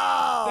like,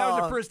 oh, that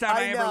was the first time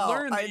I ever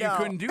learned that you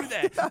couldn't do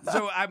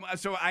that.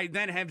 So I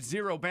then have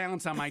zero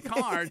balance on my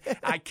card.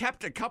 I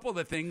kept a couple of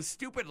the things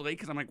stupidly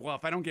because I'm like, well,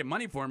 if I don't get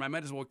money for them, I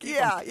might as well keep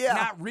them. Yeah.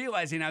 Not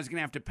realizing I was going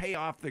to have to pay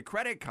off the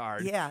credit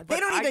card. Yeah, But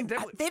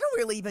they don't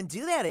really even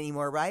do that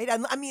anymore, right?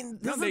 I mean,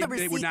 no,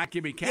 they would not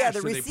give me cash, Yeah,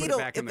 the so they receipt put it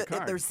back in the if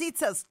card. the receipt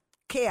says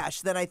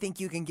cash, then I think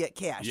you can get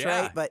cash,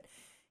 right? But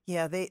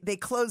yeah, they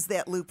closed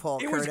that loophole,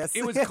 Curtis.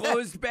 It was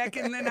closed back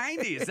in the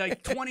 90s.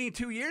 Like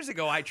 22 years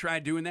ago, I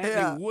tried doing that.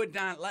 Yeah. They would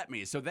not let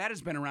me. So that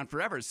has been around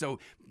forever. So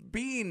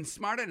being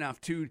smart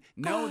enough to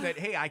know that,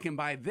 hey, I can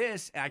buy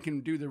this, I can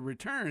do the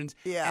returns,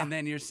 and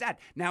then you're set.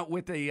 Now,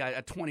 with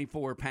a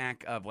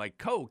 24-pack of, like,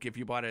 Coke, if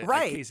you bought a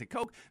case of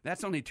Coke,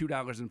 that's only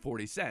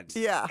 $2.40.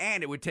 Yeah.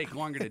 And it would take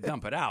longer to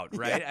dump it out,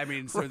 right? I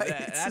mean, so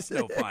that's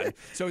no fun.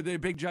 So the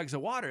big jugs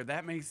of water,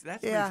 that makes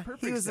perfect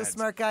sense. He was a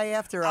smart guy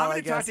after all, I'm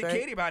going to talk to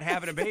Katie about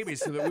having a baby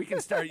so that we can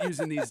start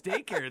using these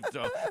daycares.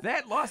 So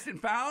that Lost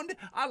and Found,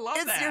 I love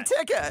that. It's your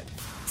ticket.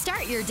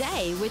 Start your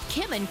day with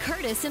Kim and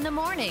Curtis in the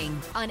morning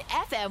on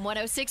FM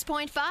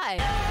 106.5.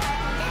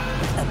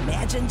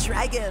 Imagine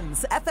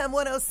Dragons, FM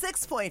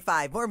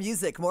 106.5. More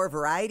music, more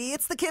variety.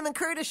 It's the Kim and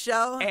Curtis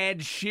Show. Ed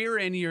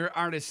Sheeran, your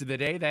artist of the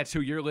day. That's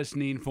who you're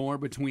listening for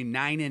between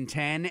 9 and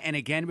 10, and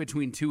again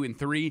between 2 and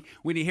 3.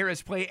 When you hear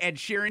us play Ed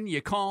Sheeran,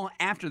 you call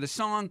after the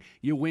song,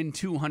 you win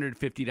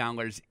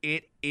 $250.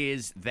 It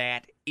is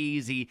that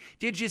easy.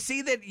 Did you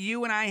see that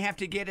you and I have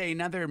to get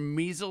another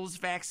measles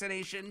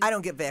vaccination? I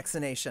don't get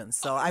vaccinations,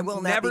 so I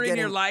will not Never be in getting...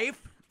 your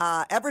life?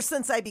 Ever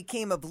since I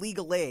became of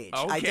legal age,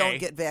 I Okay. don't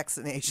get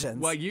vaccinations.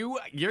 Well,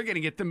 you're going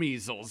to get the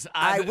measles.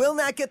 I will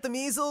not get the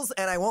measles,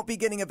 and I won't be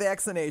getting a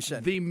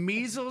vaccination. The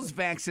measles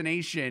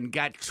vaccination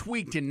got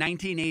tweaked in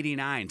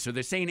 1989, so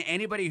they're saying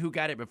anybody who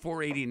got it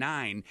before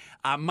 89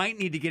 might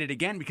need to get it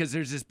again because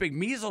there's this big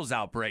measles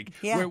outbreak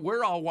where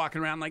we're all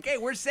walking around like, hey,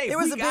 we're safe,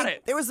 we got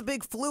it. There was a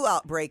big flu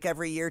outbreak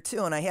every year,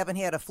 too, and I haven't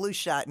had a flu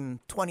shot in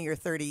 20 or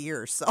 30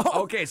 years. So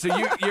Okay, so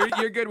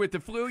you're good with the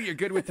flu, you're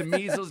good with the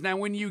measles. Now,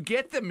 when you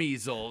get the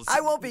measles...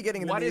 I won't be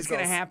getting the What measles. is going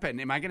to happen?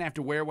 Am I going to have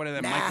to wear one of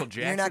them Michael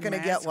Jackson you're not going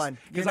to get one.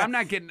 Because I'm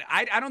not getting...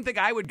 I don't think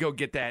I would go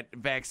get that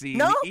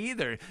vaccine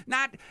either.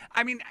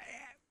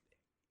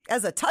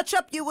 As a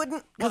touch-up, you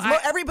wouldn't? Because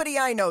everybody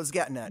I know is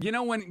getting it. You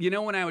know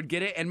when I would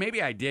get it, and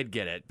maybe I did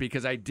get it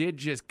because I did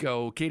just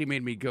go. Katie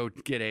made me go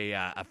get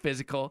a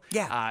physical.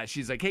 Yeah.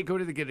 She's like, hey, go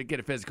to get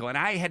a physical, and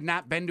I had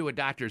not been to a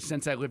doctor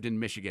since I lived in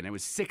Michigan. It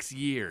was 6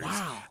 years.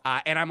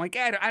 Wow. And I'm like,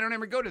 I don't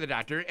ever go to the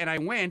doctor, and I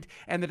went,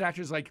 and the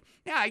doctor's like,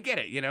 yeah, I get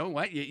it. You know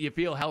what? You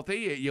feel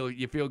healthy.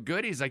 You feel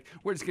good. He's like,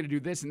 we're just gonna do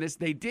this and this.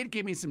 They did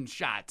give me some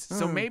shots,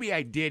 so maybe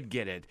I did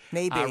get it.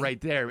 Maybe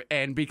right there,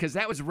 and because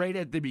that was right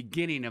at the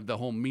beginning of the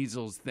whole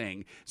measles thing.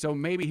 So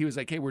maybe he was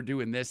like, hey, we're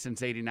doing this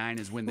since 89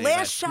 is when they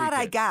last shot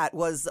I got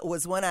was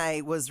when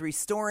I was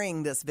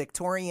restoring this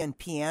Victorian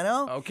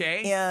piano.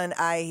 Okay. And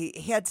I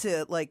had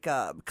to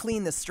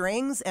clean the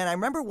strings, and I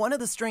remember one of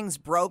the strings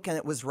broke and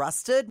it was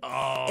rusted.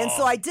 Oh. And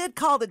so I did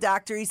call the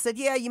doctor. He said,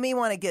 yeah, you may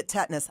want to get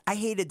tetanus. I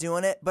hated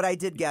doing it, but I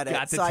did get it.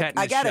 Got the so I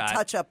tetanus got shot. a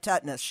touch-up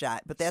tetanus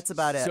shot, but that's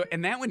about it. So,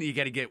 and that one you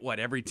got to get,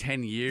 every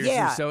 10 years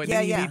Yeah, or so? And yeah,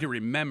 then you yeah. need to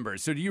remember.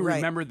 So do you Right.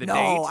 remember the date?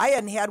 No, I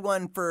hadn't had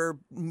one for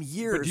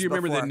years. But do you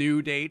remember before. the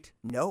new date?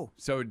 No.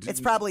 So It's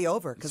probably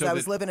over because so I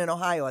was living in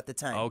Ohio at the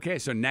time. Okay,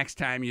 so next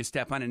time you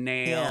step on a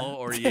nail Yeah.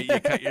 or you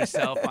cut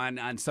yourself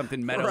on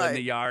something metal in Right.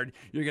 the yard,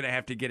 you're going to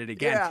have to get it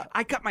again. Yeah.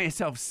 I cut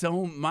myself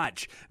so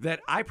much that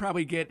I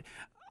probably get...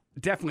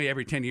 Definitely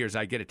every 10 years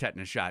I get a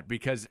tetanus shot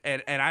because,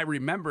 and I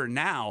remember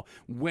now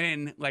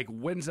when's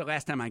the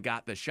last time I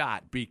got the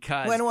shot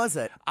because... When was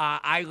it?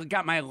 I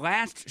got my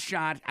last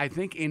shot, I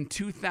think, in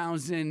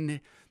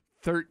 2013.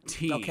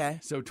 Okay.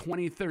 So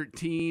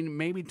 2013,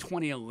 maybe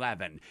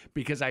 2011,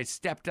 because I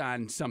stepped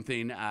on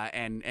something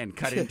and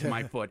cut into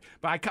my foot.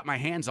 But I cut my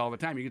hands all the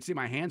time. You can see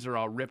my hands are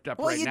all ripped up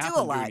right you now. do from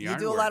a lot. doing You yard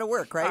do a work. lot of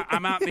work, right?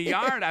 I'm out in the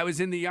yard. I was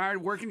in the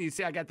yard working. You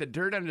see, I got the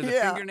dirt under the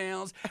Yeah.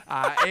 fingernails.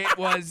 It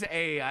was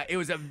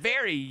a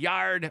very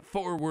yard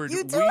forward.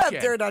 You do weekend.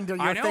 have dirt under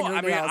your I know.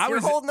 fingernails. I You're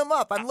was holding them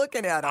up. I'm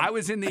looking at them. I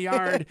was in the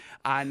yard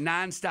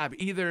nonstop,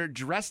 either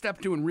dressed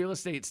up doing real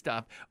estate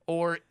stuff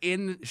or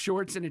in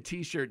shorts and a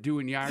t-shirt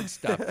doing yard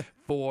stuff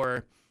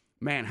for,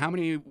 man, how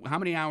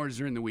many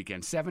hours are in the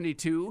weekend?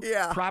 72?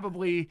 Yeah.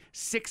 Probably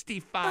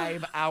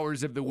 65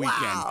 hours of the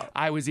weekend. Wow.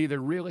 I was either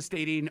real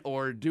estating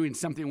or doing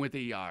something with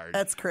the yard.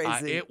 That's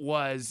crazy. It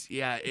was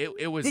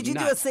Did you do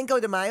a nuts. Cinco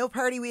de Mayo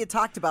party? We had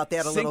talked about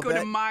that a little Cinco bit.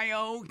 de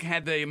Mayo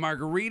had the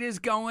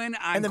margaritas going.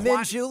 And the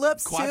mint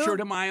juleps, too? Quattro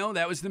de Mayo,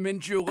 that was the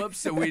mint juleps.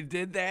 So we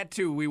did that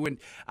too. We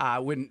went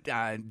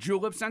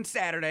juleps on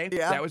Saturday.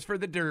 Yeah. That was for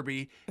the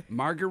Derby.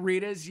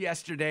 Margaritas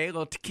yesterday. A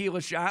little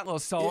tequila shot, a little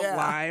salt, Yeah.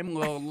 lime, a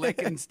little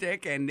lick and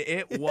stick, and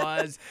it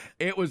was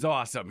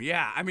awesome.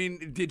 Yeah. I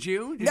mean, did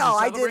you? Did No, you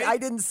I celebrate?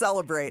 didn't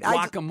celebrate.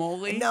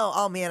 Guacamole? No,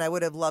 oh man, I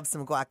would have loved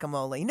some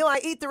guacamole. No, I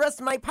ate the rest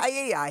of my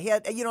paella. I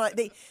had,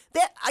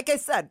 like I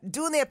said,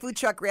 doing that food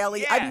truck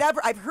rally. Yeah.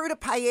 I've heard of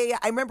paella.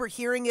 I remember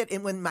hearing it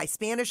in my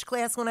Spanish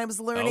class when I was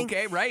learning.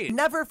 Okay, right.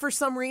 Never for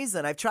some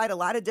reason. I've tried a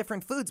lot of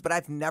different foods, but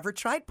I've never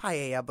tried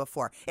paella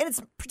before. And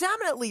it's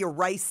predominantly a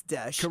rice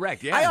dish.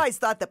 Correct, yeah. I always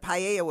thought that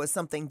paella was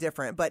something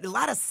different, but a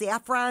lot of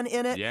saffron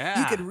in it. Yeah.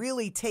 You could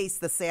really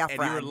taste the saffron.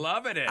 And you were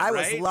loving it, I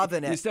right? was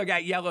loving it. You still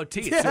got yellow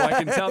teeth, so I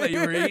can tell that you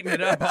were eating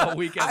it up all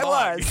weekend I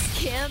long. was.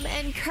 Kim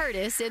and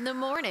Curtis in the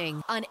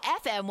morning on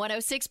FM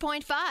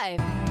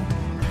 106.5.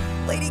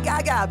 Lady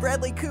Gaga,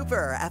 Bradley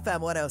Cooper,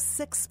 FM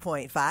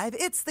 106.5.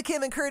 It's the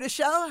Kim and Curtis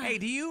Show. Hey,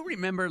 do you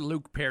remember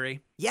Luke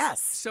Perry?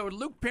 Yes. So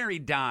Luke Perry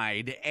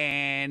died,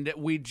 and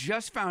we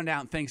just found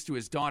out, thanks to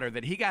his daughter,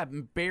 that he got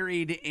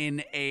buried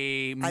in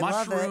a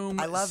mushroom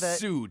I love it.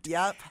 suit.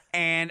 Yep.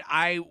 And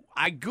I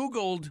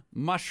Googled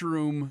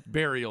mushroom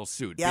burial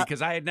suit Yep.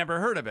 because I had never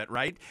heard of it,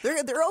 right? They're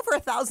over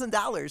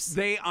 $1,000.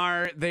 They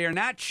are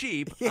not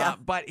cheap. Yeah.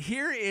 But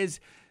here is,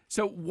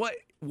 so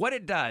what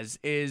it does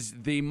is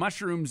the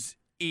mushrooms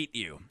eat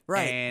you,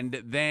 Right.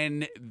 And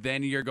then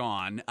you're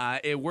gone.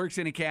 It works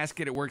in a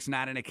casket. It works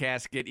not in a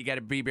casket. You got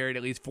to be buried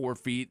at least 4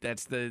 feet.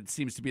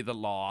 Seems to be the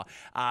law.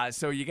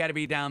 So you got to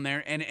be down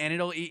there, and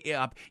it'll eat you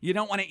up. You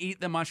don't want to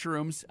eat the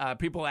mushrooms.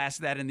 People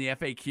ask that in the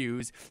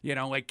FAQs. You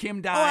know, like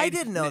Kim died. Oh, I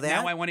didn't know that.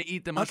 Now I want to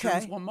eat the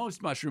mushrooms. Okay. Well,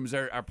 most mushrooms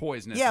are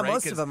poisonous. Yeah, right?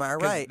 most of them are,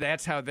 right.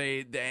 That's how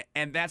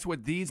and that's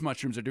what these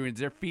mushrooms are doing. Is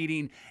they're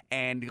feeding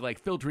and like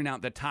filtering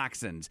out the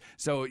toxins.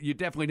 So you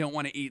definitely don't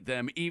want to eat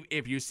them.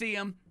 If you see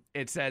them,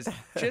 It says,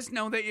 just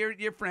know that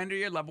your friend or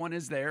your loved one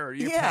is there or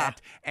your Yeah.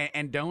 pet,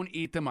 and don't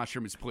eat the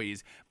mushrooms,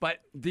 please. But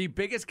the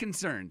biggest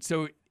concern,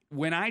 so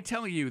when I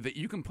tell you that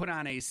you can put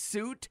on a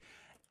suit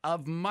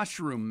of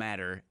mushroom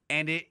matter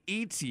and it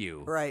eats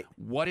you, Right.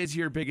 what is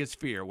your biggest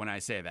fear when I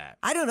say that?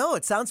 I don't know.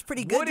 It sounds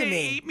pretty good Would to it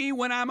me. eat me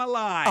when I'm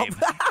alive?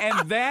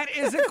 And that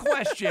is a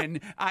question.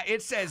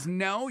 It says,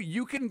 no,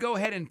 you can go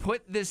ahead and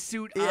put this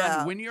suit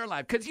on when you're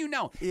alive. Because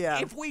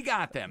if we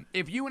got them,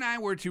 if you and I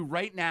were to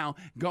right now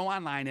go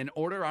online and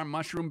order our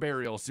mushroom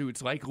burial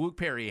suits like Luke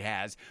Perry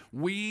has,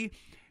 you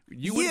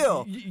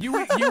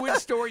would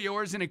store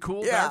yours in a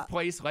cool, dark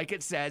place like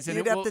it says. And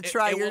You'd have to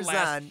try yours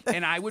on.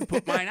 And I would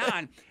put mine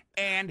on.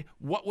 And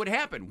what would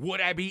happen?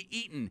 Would I be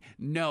eaten?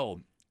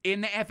 No.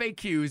 In the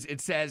FAQs, it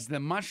says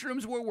the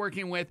mushrooms we're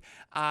working with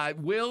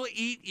will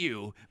eat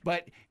you,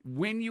 but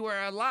when you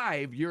are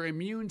alive, your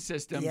immune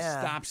system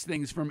stops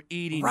things from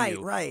eating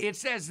you. Right. It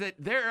says that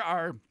there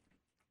are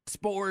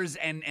spores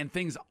and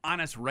things on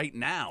us right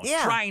now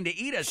Yeah. trying to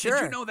eat us. Sure.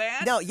 Did you know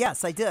that? No,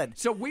 yes, I did.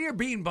 So we are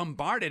being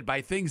bombarded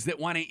by things that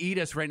want to eat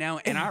us right now,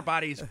 and our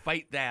bodies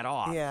fight that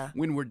off. Yeah.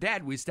 When we're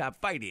dead, we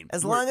stop fighting.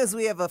 As long as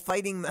we have a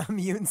fighting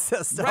immune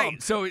system.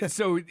 Right.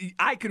 So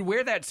I could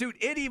wear that suit.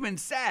 It even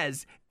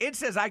says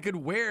I could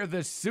wear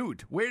the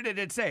suit. Where did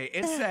it say?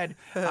 It said,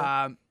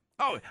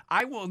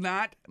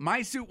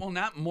 my suit will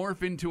not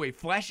morph into a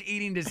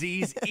flesh-eating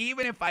disease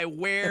even if I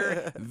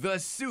wear the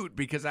suit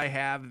because I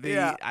have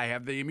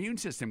the immune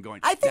system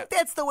going. I think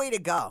that's the way to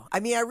go. I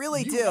mean, I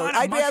really do. Want a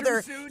I'd mushroom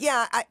rather, suit?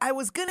 I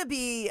was going to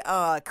be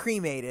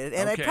cremated,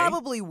 and Okay. I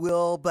probably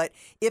will, but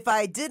if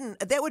I didn't,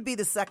 that would be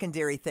the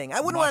secondary thing.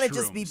 I wouldn't want to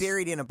just be Mushrooms.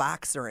 buried in a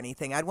box or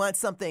anything. I'd want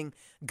something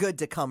good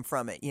to come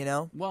from it, you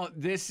know? Well,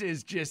 this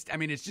is just,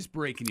 it's just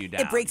breaking you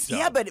down. It breaks,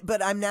 so.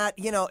 but I'm not,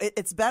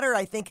 it's better,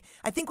 I think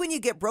when you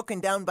get broken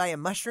down by a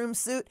mushroom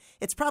suit,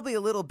 it's probably a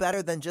little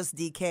better than just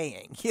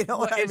decaying, you know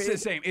what I mean? It's the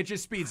same. It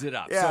just speeds it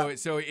up. Yeah.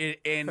 So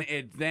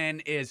it then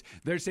is,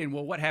 they're saying,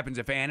 well, what happens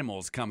if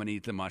animals come and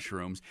eat the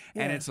mushrooms?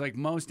 And Yeah. it's like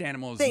most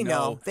animals They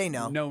know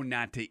know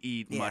not to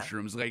eat Yeah.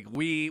 mushrooms. Like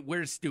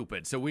we're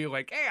stupid. So we're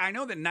like, hey, I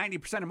know that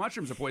 90% of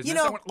mushrooms are poisonous. You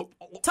know, I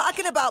went,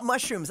 talking about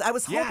mushrooms, I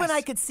was hoping Yes.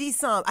 I could see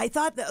some. I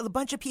thought that a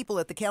bunch of people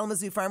at the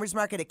Kalamazoo Farmers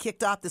Market had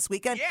kicked off this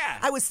weekend. Yeah.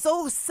 I was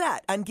so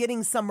set on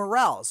getting some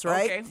morels,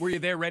 right? Okay. Were you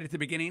there right at the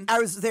beginning? I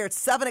was there at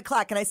 7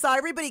 o'clock, and I saw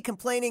everybody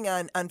complaining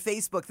on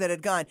Facebook that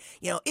had gone,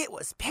 it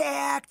was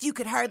packed. You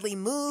could hardly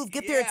move.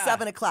 Get there at Yeah.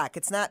 7 o'clock.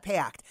 It's not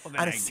packed. Well,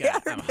 on then a I'm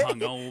Saturday.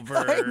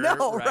 hungover. I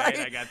know, right?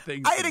 I got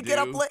things I had to get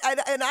up do. late,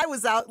 and I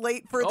was out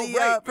late for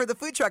right. the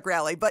food truck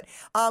rally. But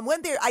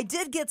went there. I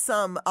did get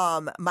some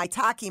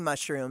maitake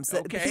mushrooms.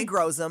 Okay. He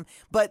grows them,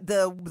 but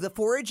the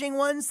foraging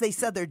ones, they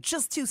said they're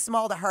just too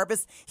small to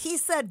harvest. He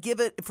said give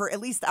it for at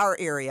least our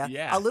area.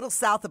 Yeah. A little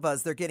south of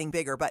us, they're getting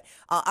bigger, but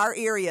our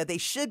area, they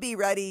should be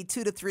ready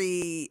 2 to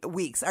 3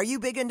 weeks. Are you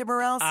big into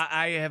morels?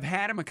 I have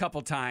had them a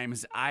couple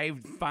times. I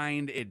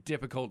find it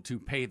difficult to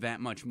pay that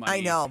much money.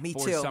 I know, me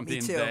for too, me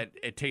something too. that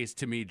it tastes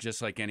to me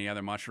just like any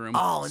other mushroom.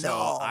 Oh, so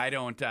no. I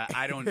don't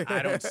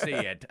see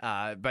it.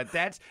 But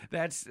that's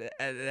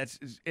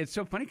it's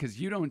so funny because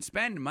you don't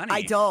spend money.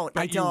 I don't.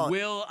 But I don't. You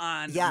will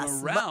on yes.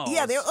 morels.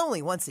 Yeah, they're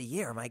only once a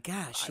year. My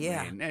gosh,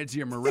 I mean, it's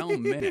your morel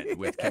minute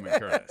with Kim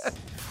and Curtis.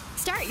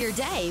 Start your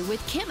day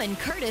with Kim and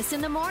Curtis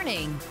in the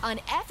morning on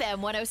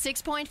FM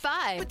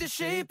 106.5. The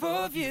shape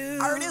of you.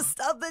 Artist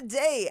of the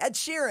day, Ed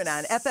Sheeran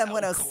on FM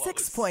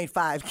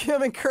 106.5.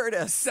 Kim and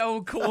Curtis.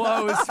 So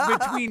close.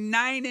 Between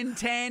 9 and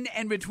 10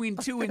 and between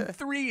 2 and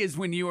 3 is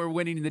when you are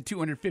winning the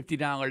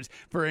 $250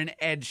 for an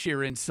Ed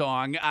Sheeran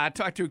song.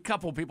 Talked to a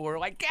couple people who are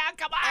like, yeah,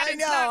 come on.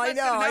 I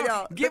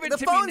know. Give it the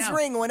to phones me now.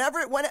 ring when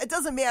it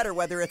doesn't matter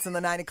whether it's in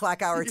the 9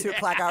 o'clock hour or 2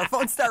 o'clock hour.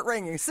 Phones start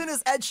ringing as soon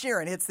as Ed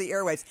Sheeran hits the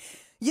airwaves.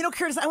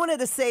 Curtis, I wanted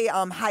to say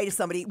hi to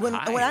somebody. When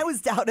I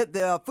was down at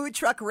the food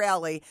truck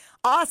rally,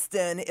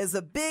 Austin is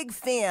a big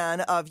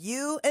fan of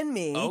you and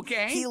me.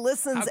 Okay. He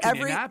listens How can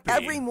you not be,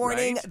 every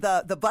morning.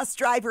 right? The bus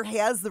driver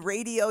has the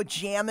radio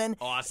jamming.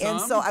 Awesome.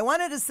 And so I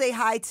wanted to say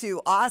hi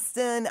to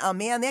Austin.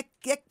 Man,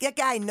 that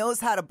guy knows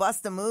how to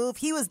bust a move.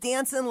 He was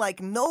dancing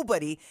like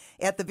nobody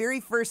at the very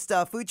first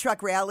food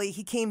truck rally.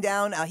 He came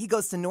down. He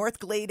goes to North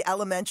Glade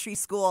Elementary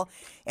School,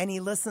 and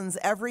he listens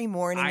every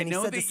morning. I And he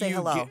know said that to say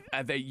hello.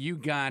 that you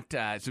got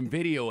some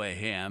video of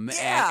him,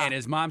 Yeah. and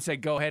his mom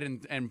said go ahead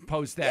and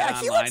post that Yeah,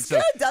 online. he looks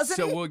good, doesn't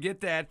so he? we'll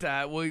get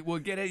that. We'll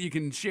get it. You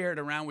can share it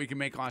around. We can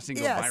make Austin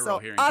go Yeah, viral so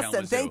here in Austin,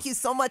 Kalamazoo. thank you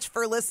so much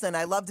for listening.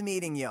 I loved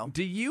meeting you.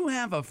 Do you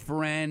have a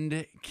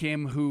friend,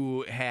 Kim,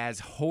 who has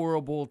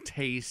horrible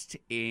taste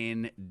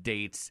in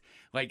dates?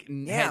 Like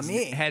me.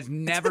 has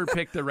never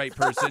picked the right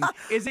person.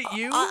 Is it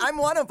you? I'm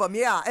one of them,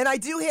 yeah, and I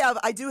do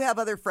have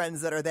other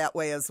friends that are that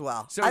way as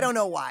well. So I don't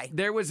know why.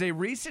 There was a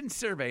recent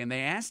survey, and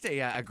they asked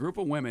a group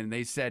of women.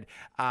 They said,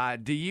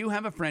 Do you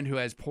have a friend who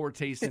has poor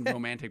taste in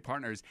romantic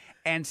partners?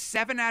 And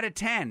 7 out of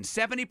 10,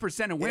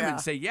 70% of women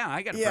say, yeah,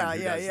 I got a friend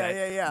who does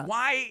that. Yeah.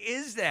 Why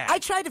is that? I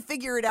tried to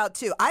figure it out,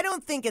 too. I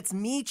don't think it's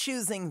me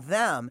choosing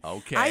them.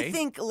 Okay. I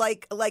think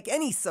like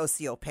any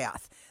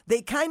sociopath,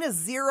 they kind of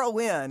zero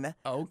in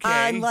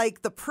on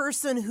like the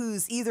person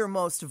who's either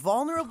most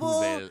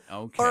vulnerable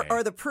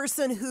or the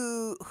person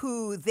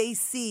who they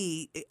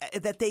see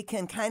that they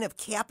can kind of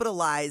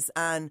capitalize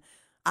on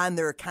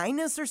their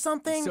kindness or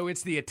something. So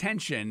it's the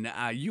attention.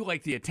 You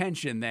like the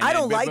attention then. I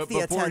don't like the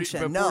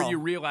attention, Before you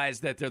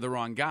realize that they're the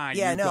wrong guy,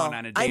 you've gone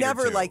on a date I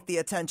never or two. like the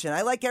attention.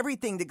 I like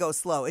everything to go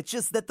slow. It's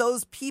just that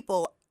those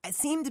people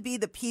seem to be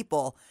the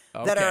people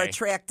that are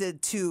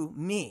attracted to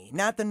me,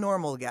 not the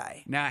normal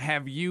guy. Now,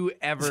 have you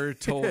ever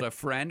told a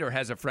friend, or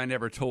has a friend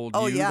ever told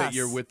you that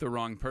you're with the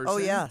wrong person? Oh,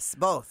 yes,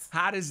 both.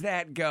 How does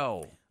that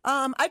go?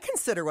 I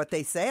consider what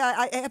they say.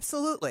 I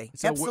absolutely.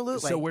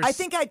 I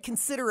think I'd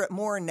consider it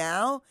more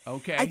now.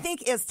 Okay. I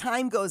think as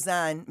time goes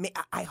on,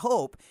 I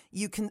hope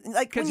you can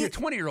because your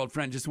 20-year-old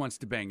friend just wants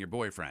to bang your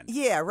boyfriend.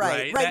 Yeah,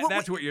 right.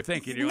 That's what you're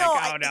thinking. You're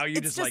like, oh no,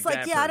 you just like that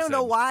person. I don't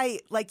know why.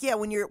 Like, yeah,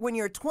 when you're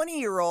a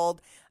 20-year-old.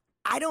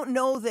 I don't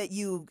know that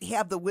you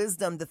have the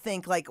wisdom to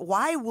think, like,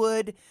 why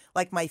would,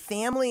 like, my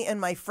family and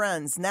my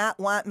friends not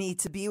want me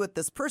to be with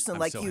this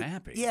person? I'm so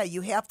happy. Yeah, you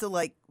have to,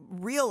 like,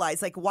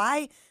 realize, like,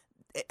 why.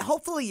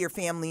 Hopefully your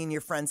family and your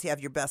friends have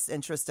your best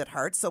interest at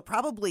heart, so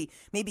probably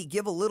maybe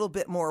give a little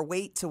bit more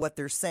weight to what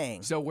they're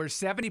saying. So where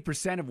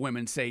 70% of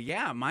women say,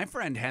 yeah, my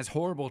friend has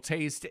horrible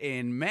taste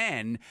in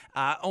men,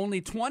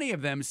 only 20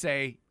 of them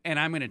say, and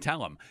I'm going to tell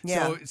them.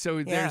 Yeah.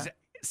 So there's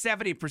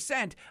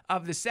 70%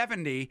 of the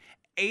 70,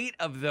 8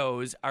 of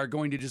those are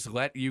going to just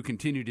let you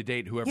continue to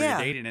date whoever you're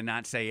dating and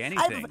not say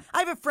anything. I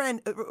have a friend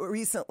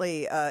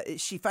recently,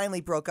 she finally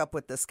broke up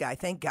with this guy,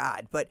 thank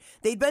God. But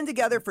they'd been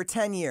together for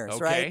 10 years,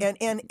 right?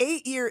 And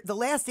the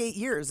last 8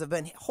 years have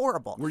been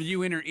horrible. Were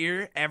you in her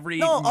ear every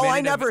No, minute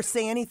I never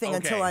say anything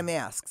until I'm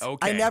asked.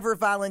 I never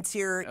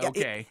volunteer.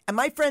 And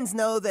my friends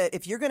know that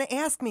if you're going to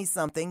ask me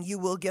something, you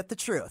will get the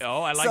truth.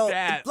 Oh, I like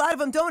that. A lot of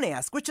them don't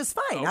ask, which is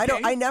fine.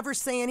 I never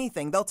say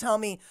anything. They'll tell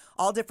me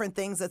all different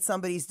things that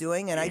somebody's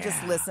doing, and I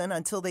just listen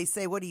until they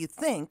say, what do you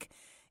think?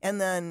 And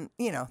then,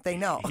 they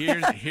know.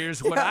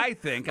 Here's what I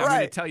think. I'm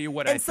going to tell you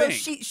what I think. And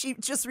so she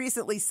just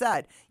recently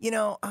said,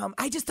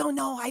 I just don't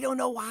know. I don't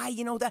know why,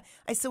 that.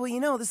 I said,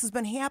 well, this has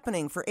been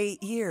happening for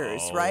 8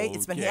 years, right?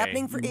 It's been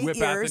happening for 8 years.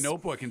 Whip out the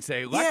notebook and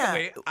say,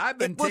 luckily, I've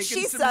been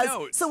taking some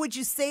notes. So would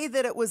you say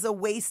that it was a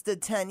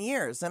wasted 10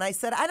 years? And I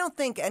said, I don't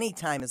think any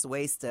time is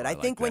wasted. I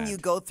think when you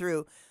go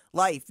through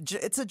life,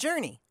 it's a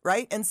journey,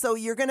 right? And so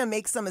you're going to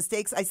make some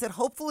mistakes. I said,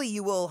 hopefully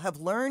you will have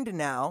learned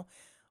now,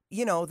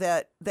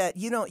 that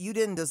you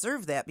didn't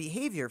deserve that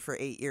behavior for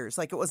 8 years.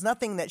 Like it was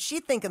nothing that she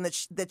thinking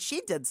that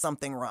she did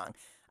something wrong.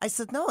 I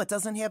said, no, it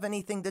doesn't have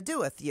anything to do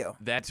with you.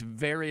 That's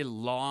very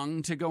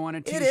long to go on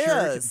a T-shirt.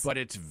 It is. But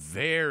it's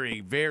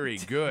very, very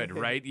good,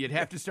 right? You'd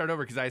have to start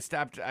over because I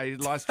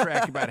lost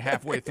track about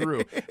halfway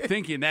through,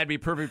 thinking that'd be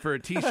perfect for a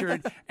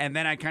T-shirt, and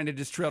then I kind of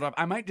just trailed off.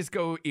 I might just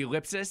go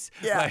ellipsis,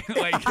 like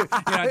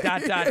dot,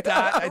 dot,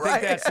 dot. I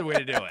think that's the way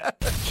to do it.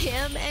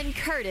 Kim and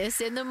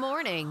Curtis in the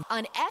morning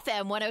on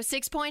FM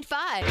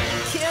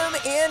 106.5. Kim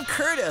and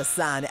Curtis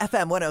on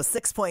FM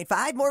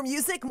 106.5. More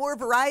music, more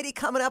variety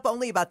coming up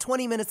only about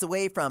 20 minutes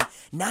away from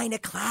 9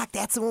 o'clock.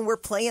 That's when we're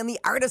playing the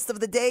artist of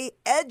the day.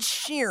 Ed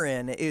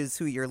Sheeran is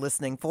who you're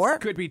listening for.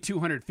 Could be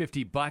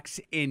 $250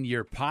 in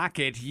your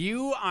pocket.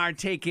 You are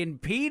taking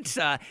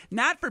pizza,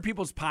 not for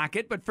people's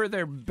pocket, but for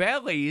their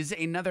bellies.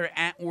 Another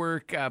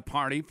at-work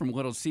party from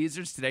Little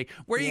Caesars today.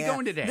 Where are you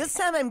going today? This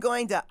time I'm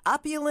going to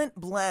Opulent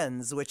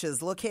Blends, which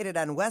is located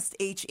on West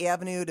H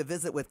Avenue, to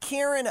visit with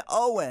Karen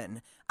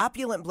Owen.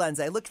 Opulent Blends.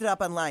 I looked it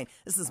up online.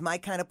 This is my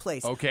kind of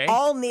place. Okay.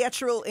 All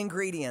natural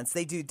ingredients.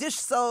 They do dish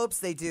soaps.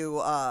 They do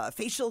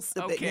facial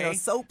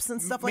soaps and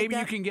stuff like that. Maybe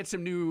you can get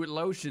some new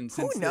lotion.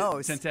 Who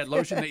knows? Since that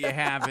lotion that you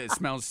have, it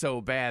smells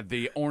so bad.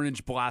 The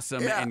orange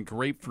blossom and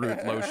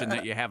grapefruit lotion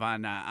that you have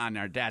on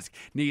our desk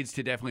needs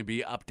to definitely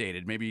be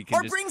updated. Maybe you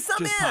can bring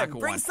some in.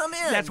 Bring some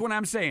in. That's what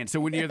I'm saying. So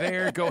when you're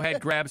there, go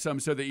ahead, grab some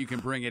so that you can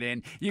bring it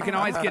in. You can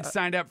always get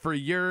signed up for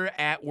your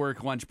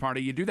at-work lunch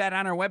party. You do that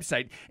on our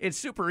website. It's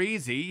super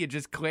easy. You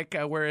just click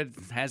where it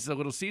has the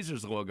Little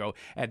Caesars logo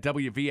at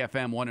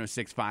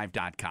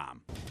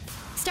WVFM1065.com.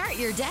 Start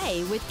your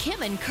day with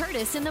Kim and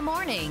Curtis in the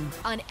morning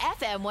on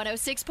FM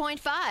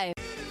 106.5.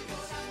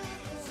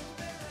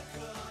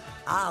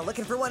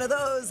 Looking for one of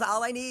those?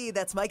 All I need.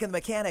 That's Mike and the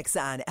Mechanics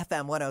on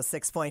FM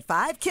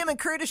 106.5. Kim and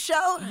Curtis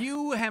Show.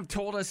 You have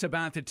told us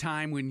about the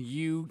time when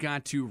you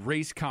got to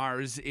race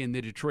cars in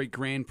the Detroit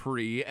Grand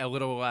Prix, a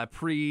little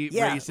pre-race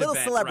event. Little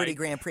celebrity right?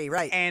 Grand Prix,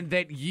 right. And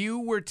that you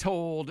were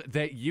told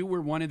that you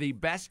were one of the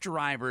best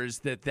drivers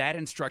that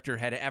instructor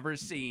had ever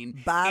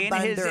seen in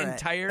his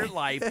entire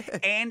life.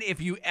 And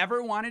if you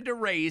ever wanted to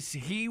race,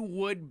 he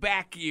would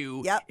back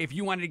you if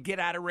you wanted to get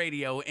out of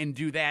radio and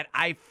do that.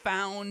 I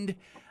found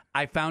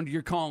I found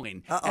your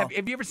calling. Have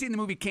you ever seen the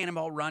movie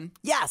Cannonball Run?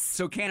 Yes.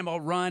 So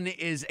Cannonball Run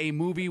is a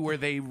movie where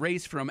they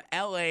race from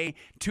L.A.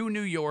 to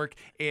New York.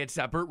 It's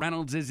Burt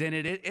Reynolds is in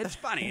it. It's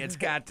funny. It's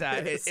got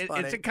it's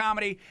a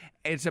comedy.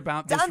 It's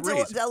about this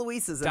race. Dom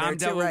DeLuise is in Dom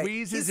there too, right?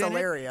 DeLuise is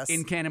hilarious.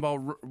 in Cannonball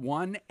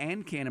 1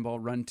 and Cannonball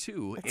Run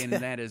 2 in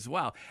that as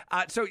well.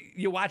 So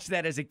you watch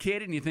that as a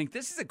kid and you think,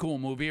 this is a cool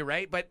movie,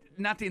 right? But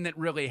nothing that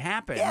really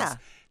happens. Yeah.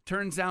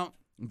 Turns out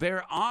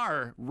there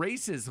are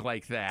races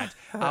like that.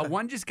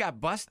 One just got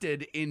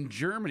busted in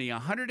Germany,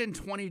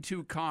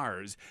 122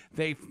 cars.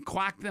 They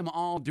clocked them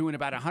all doing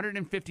about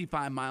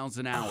 155 miles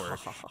an hour,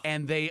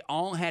 and they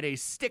all had a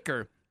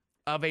sticker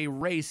of a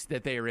race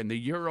that they are in, the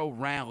Euro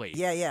Rally.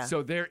 Yeah.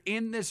 So they're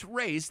in this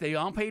race. They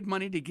all paid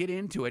money to get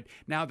into it.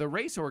 Now, the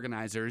race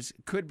organizers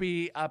could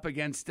be up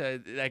against,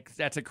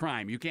 that's a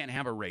crime. You can't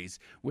have a race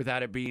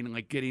without it being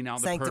like getting all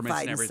the permits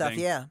sanctified and everything. Stuff,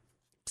 yeah.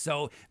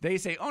 So they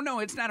say, oh, no,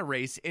 it's not a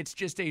race. It's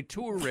just a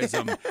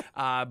tourism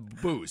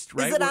boost,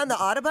 right? Is it on the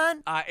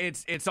Autobahn?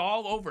 It's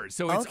all over.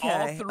 So it's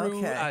all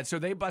through. So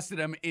they busted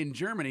them in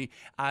Germany.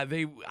 I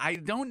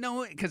don't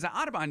know, because the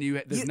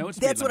Autobahn, there's no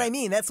speed That's what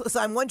limit. I mean.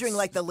 So I'm wondering,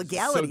 like, the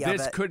legality of it. So of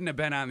this it. couldn't have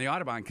been on the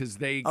Autobahn because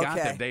they got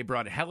them. They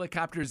brought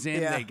helicopters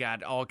in. Yeah. They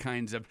got all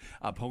kinds of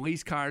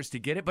police cars to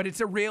get it. But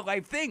it's a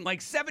real-life thing. Like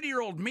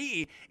 70-year-old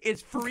me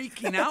is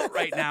freaking out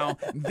right now.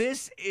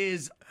 This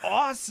is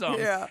awesome.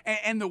 Yeah.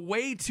 And the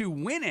way to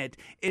win it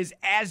is,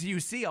 as you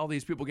see all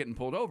these people getting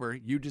pulled over,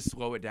 you just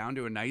slow it down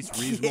to a nice,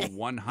 reasonable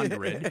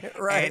 100,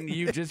 right. and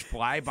you just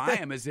fly by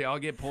them as they all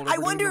get pulled over. I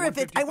wonder if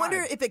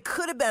it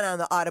could have been on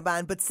the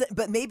Autobahn,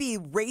 but maybe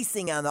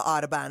racing on the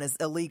Autobahn is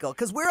illegal.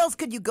 Because where else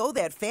could you go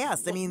that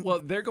fast? I mean,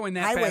 well, they're going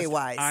that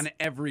highway-wise fast on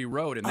every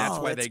road, and that's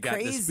why they got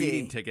crazy. the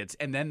speeding tickets.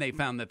 And then they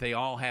found that they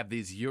all have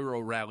these Euro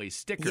Rally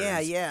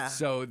stickers. Yeah.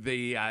 So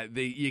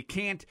you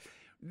can't.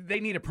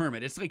 They need a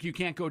permit. It's like you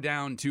can't go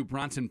down to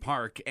Bronson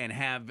Park and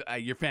have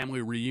your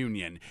family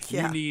reunion.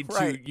 Yeah,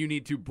 You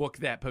need to book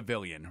that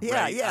pavilion.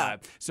 Yeah, right? yeah.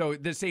 So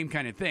the same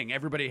kind of thing.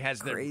 Everybody has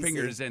their Crazy.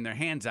 fingers and their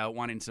hands out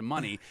wanting some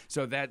money.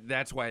 So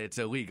that's why it's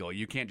illegal.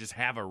 You can't just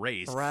have a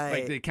race Right.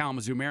 like the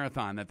Kalamazoo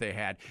Marathon that they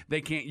had.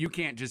 You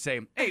can't just say,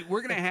 hey,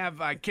 we're going to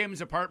have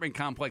Kim's apartment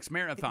complex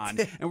marathon,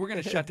 and we're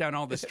going to shut down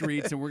all the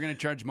streets, and we're going to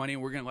charge money,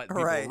 and we're going to let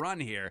people run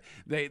here.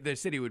 The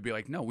city would be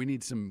like, no, we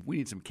need some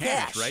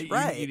cash,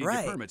 right? You need your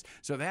permits.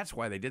 So that's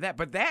why they did that.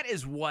 But that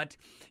is what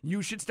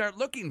you should start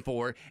looking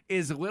for,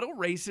 is little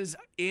races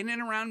in and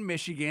around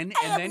Michigan.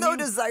 I have no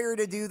desire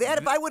to do that.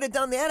 If I would have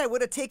done that, I would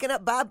have taken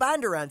up Bob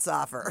Bondurant's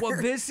offer.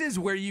 Well, this is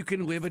where you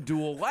can live a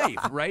dual life,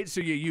 right?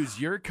 So you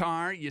use your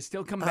car, you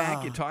still come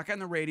back, you talk on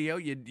the radio,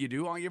 you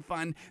do all your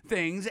fun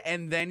things,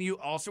 and then you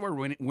also are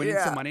winning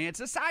some money. It's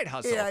a side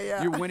hustle.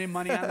 Yeah. You're winning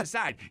money on the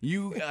side.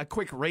 A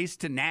quick race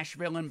to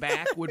Nashville and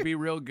back would be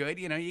real good.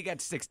 You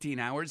got 16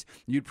 hours.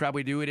 You'd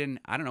probably do it in,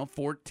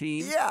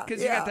 14. Yeah,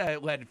 because you got the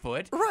lead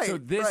foot. Right. So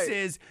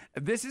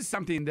this is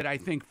something that I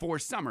think for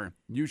summer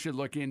you should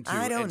look into.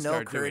 I don't and know,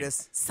 start Curtis.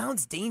 doing.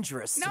 Sounds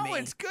dangerous to me. No,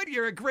 it's good.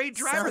 You're a great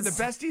driver, the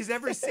best he's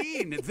ever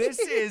seen. This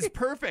is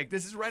perfect.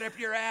 This is right up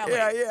your alley.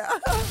 Yeah.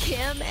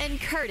 Kim and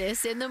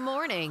Curtis in the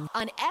morning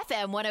on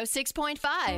FM 106.5.